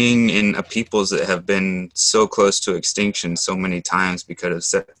tribe, being in a peoples that have been so close to extinction so many times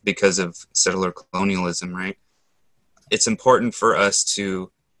because of settler colonialism, right? It's important for us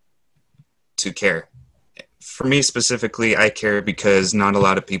to care. For me specifically, I care because not a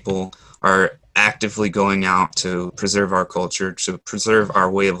lot of people are actively going out to preserve our culture, to preserve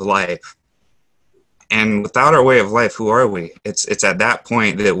our way of life. And without our way of life, who are we? It's at that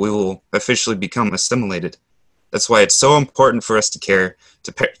point that we will officially become assimilated. That's why it's so important for us to care,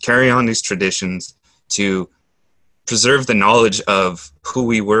 to carry on these traditions, to preserve the knowledge of who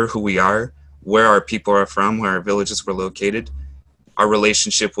we were, who we are, where our people are from, where our villages were located, our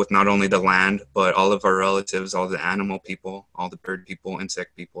relationship with not only the land, but all of our relatives, all the animal people, all the bird people,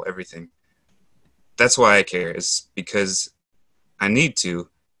 insect people, everything. That's why I care, is because I need to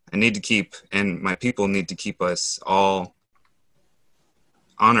keep, and my people need to keep us all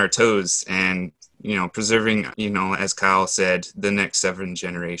on our toes and, preserving, as Kyle said, the next 7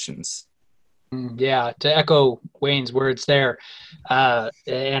 generations. Yeah, to echo Wayne's words there,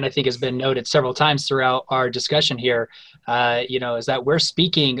 and I think has been noted several times throughout our discussion here, is that we're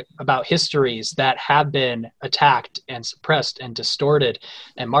speaking about histories that have been attacked and suppressed and distorted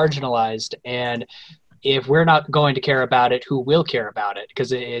and marginalized. And if we're not going to care about it, who will care about it?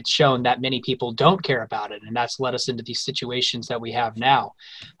 Because it's shown that many people don't care about it, and that's led us into these situations that we have now.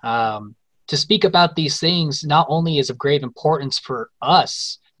 To speak about these things not only is of grave importance for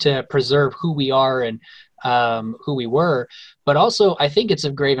us to preserve who we are and who we were, but also I think it's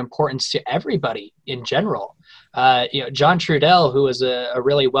of grave importance to everybody in general. John Trudell, who is a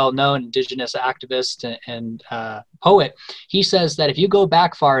really well-known Indigenous activist and poet, he says that if you go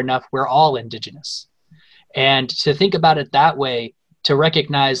back far enough, we're all Indigenous. And to think about it that way, to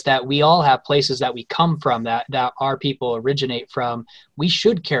recognize that we all have places that we come from, that our people originate from, we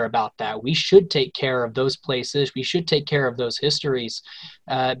should care about that. We should take care of those places. We should take care of those histories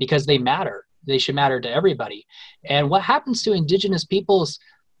because they matter. They should matter to everybody. And what happens to Indigenous peoples,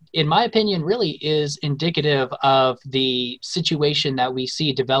 in my opinion, really is indicative of the situation that we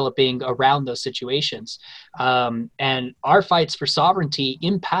see developing around those situations. And our fights for sovereignty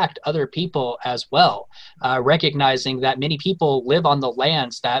impact other people as well, recognizing that many people live on the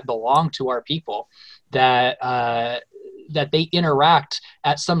lands that belong to our people, that they interact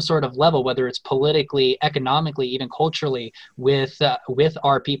at some sort of level, whether it's politically, economically, even culturally, with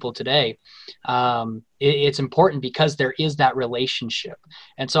our people today. It's important because there is that relationship.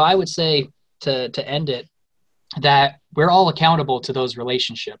 And so I would say, to end it, that we're all accountable to those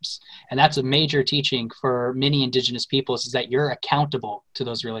relationships. And that's a major teaching for many Indigenous peoples, is that you're accountable to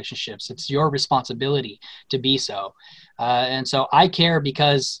those relationships. It's your responsibility to be so. And so I care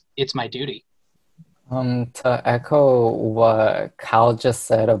because it's my duty. To echo what Cal just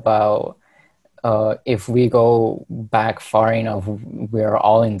said about if we go back far enough, we're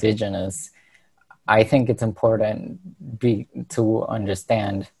all Indigenous. I think it's important to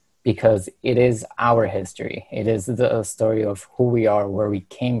understand, because it is our history. It is the story of who we are, where we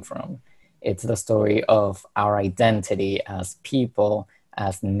came from. It's the story of our identity as people,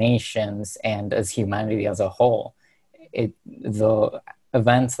 as nations, and as humanity as a whole. The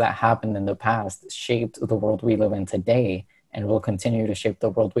events that happened in the past shaped the world we live in today and will continue to shape the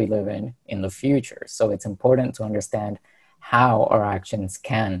world we live in the future. So it's important to understand how our actions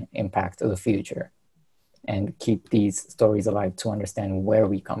can impact the future and keep these stories alive to understand where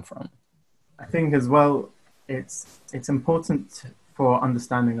we come from. I think as well, it's important for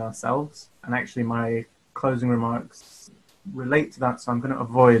understanding ourselves, and actually my closing remarks relate to that, so I'm going to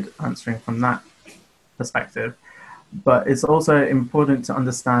avoid answering from that perspective. But it's also important to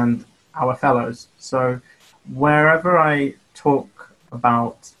understand our fellows. So wherever I talk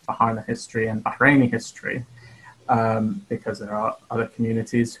about Baharna history and Bahraini history, because there are other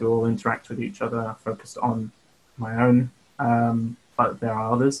communities who all interact with each other, focused on my own, but there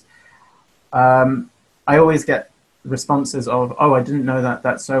are others. I always get responses of, "Oh, I didn't know that.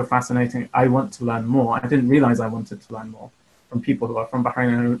 That's so fascinating. I want to learn more. I didn't realize I wanted to learn more," from people who are from Bahrain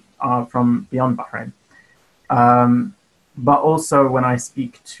and who are from beyond Bahrain. But also when I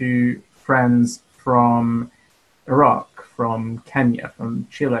speak to friends from Iraq, from Kenya, from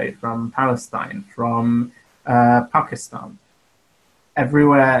Chile, from Palestine, from Pakistan,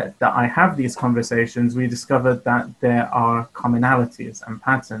 everywhere that I have these conversations, we discovered that there are commonalities and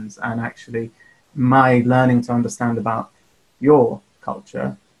patterns, and actually my learning to understand about your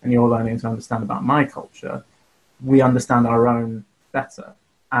culture and your learning to understand about my culture, we understand our own better.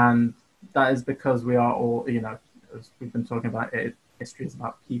 And that is because we are all, as we've been talking about, history is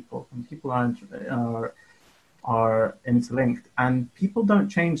about people, and people are interlinked, and people don't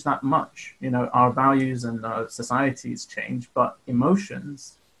change that much. Our values and our societies change, but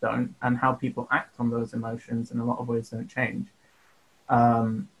emotions don't, and how people act on those emotions in a lot of ways don't change.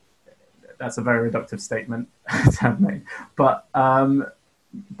 That's a very reductive statement to have made, but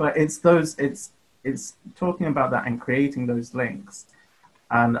it's talking about that and creating those links,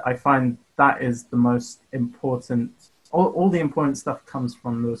 and I find that is the most important. All the important stuff comes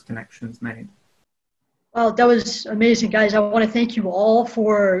from those connections made. Well, that was amazing, guys. I want to thank you all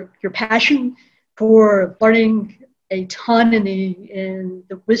for your passion, for learning a ton in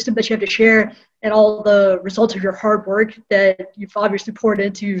the wisdom that you have to share, and all the results of your hard work that you've obviously poured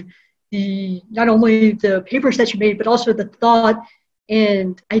into not only the papers that you made, but also the thought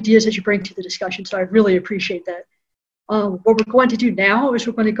and ideas that you bring to the discussion. So I really appreciate that. What we're going to do now is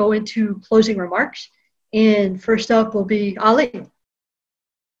we're going to go into closing remarks. And first up will be Ali.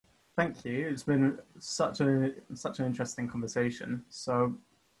 Thank you. It's been such an interesting conversation. So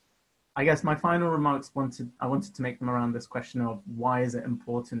I guess my final remarks, I wanted to make them around this question of why is it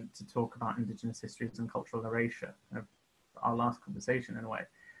important to talk about Indigenous histories and cultural erasure, our last conversation in a way.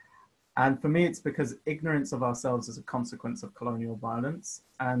 And for me, it's because ignorance of ourselves is a consequence of colonial violence,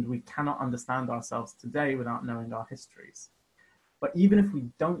 and we cannot understand ourselves today without knowing our histories. But even if we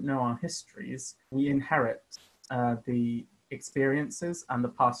don't know our histories, we inherit the experiences and the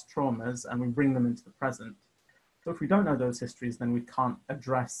past traumas, and we bring them into the present. So if we don't know those histories, then we can't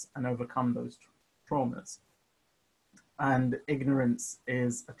address and overcome those traumas. And ignorance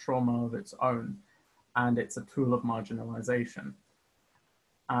is a trauma of its own, and it's a tool of marginalization.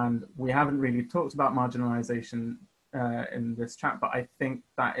 And we haven't really talked about marginalization in this chat, but I think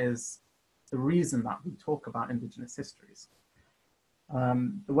that is the reason that we talk about Indigenous histories.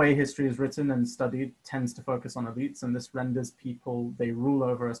 The way history is written and studied tends to focus on elites, and this renders people they rule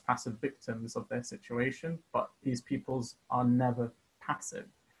over as passive victims of their situation, but these peoples are never passive.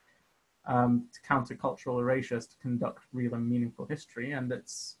 To counter cultural erasure is to conduct real and meaningful history, and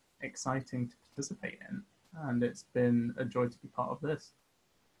it's exciting to participate in, and it's been a joy to be part of this.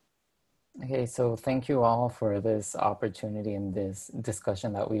 Okay, so thank you all for this opportunity and this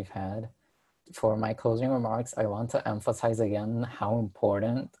discussion that we've had. For my closing remarks, I want to emphasize again how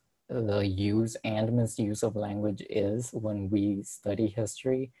important the use and misuse of language is when we study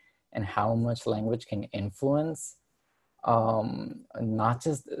history, and how much language can influence not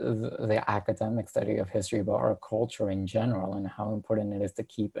just the academic study of history, but our culture in general, and how important it is to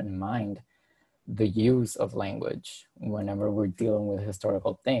keep in mind the use of language whenever we're dealing with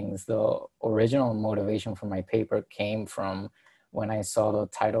historical things. The original motivation for my paper came from when I saw the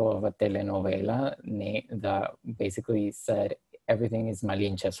title of a telenovela that basically said everything is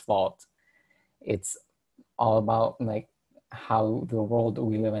Malinche's fault. It's all about like how the world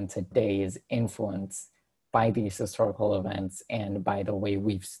we live in today is influenced by these historical events and by the way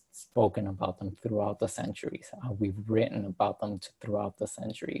we've spoken about them throughout the centuries, how we've written about them throughout the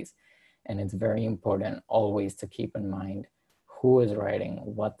centuries. And it's very important always to keep in mind who is writing,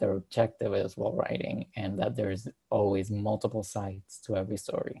 what their objective is while writing, and that there's always multiple sides to every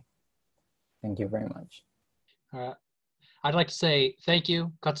story. Thank you very much. I'd like to say thank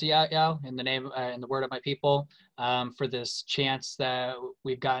you, Katsuyao, in the name, in the word of my people, for this chance that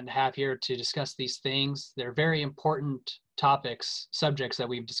we've gotten to have here to discuss these things. They're very important topics, subjects that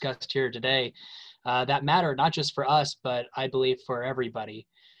we've discussed here today that matter not just for us, but I believe for everybody.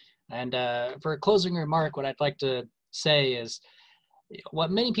 And for a closing remark, what I'd like to say is what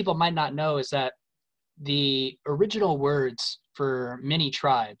many people might not know is that the original words for many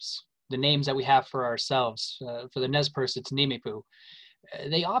tribes, the names that we have for ourselves, for the Nez Perce, it's Nimipu,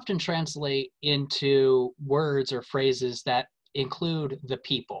 they often translate into words or phrases that include the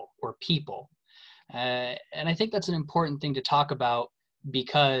people or people. And I think that's an important thing to talk about,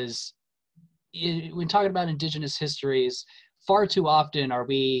 because when talking about Indigenous histories, far too often are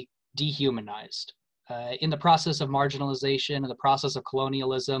we dehumanized. In the process of marginalization and the process of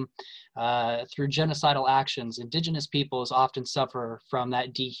colonialism, through genocidal actions, Indigenous peoples often suffer from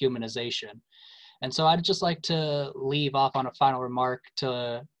that dehumanization. And so I'd just like to leave off on a final remark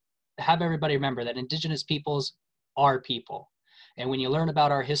to have everybody remember that Indigenous peoples are people. And when you learn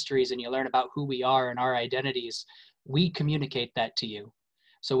about our histories and you learn about who we are and our identities, we communicate that to you.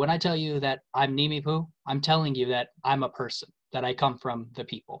 So when I tell you that I'm Nimipu, I'm telling you that I'm a person, that I come from the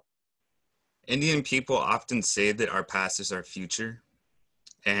people. Indian people often say that our past is our future.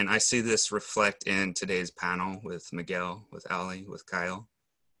 And I see this reflect in today's panel with Miguel, with Ali, with Kyle.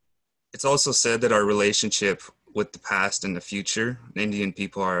 It's also said that our relationship with the past and the future, Indian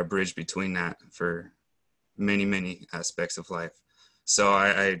people are a bridge between that for many, many aspects of life. So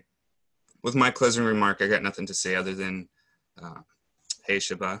I with my closing remark, I got nothing to say other than, hey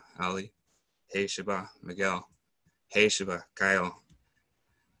Shaba, Ali, hey Shaba, Miguel, hey Shaba, Kyle,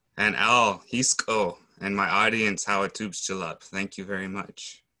 and Al, Hisko, and my audience, how it tubes chill up. Thank you very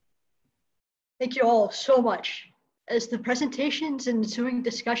much. Thank you all so much. As the presentations and ensuing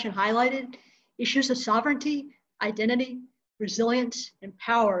discussion highlighted, issues of sovereignty, identity, resilience, and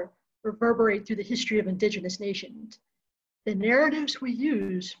power reverberate through the history of Indigenous nations. The narratives we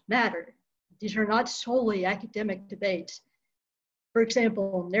use matter. These are not solely academic debates. For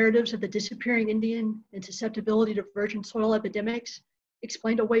example, narratives of the disappearing Indian and susceptibility to virgin soil epidemics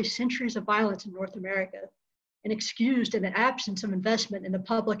explained away centuries of violence in North America and excused an absence of investment in the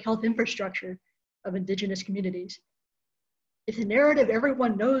public health infrastructure of Indigenous communities. If the narrative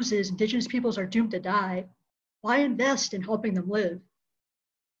everyone knows is Indigenous peoples are doomed to die, why invest in helping them live?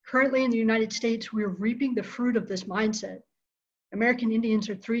 Currently in the United States, we are reaping the fruit of this mindset. American Indians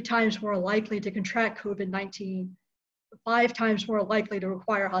are 3 times more likely to contract COVID-19, 5 times more likely to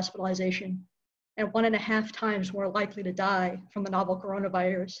require hospitalization, and 1.5 times more likely to die from the novel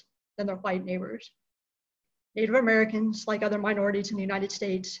coronavirus than their white neighbors. Native Americans, like other minorities in the United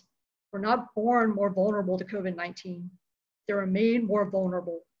States, were not born more vulnerable to COVID-19. They were made more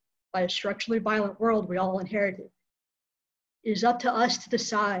vulnerable by a structurally violent world we all inherited. It is up to us to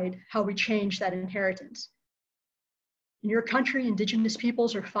decide how we change that inheritance. In your country, Indigenous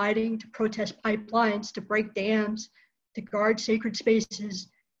peoples are fighting to protest pipelines, to break dams, to guard sacred spaces,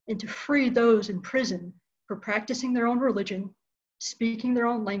 and to free those in prison for practicing their own religion, speaking their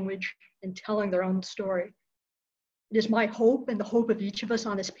own language, and telling their own story. It is my hope and the hope of each of us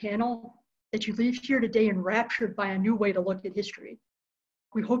on this panel that you leave here today enraptured by a new way to look at history.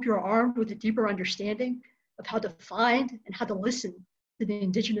 We hope you're armed with a deeper understanding of how to find and how to listen to the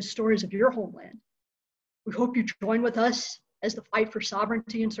Indigenous stories of your homeland. We hope you join with us as the fight for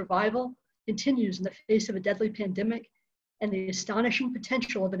sovereignty and survival continues in the face of a deadly pandemic and the astonishing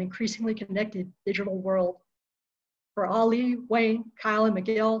potential of an increasingly connected digital world. For Ali, Wayne, Kyle, and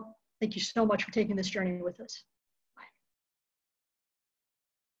Miguel, thank you so much for taking this journey with us.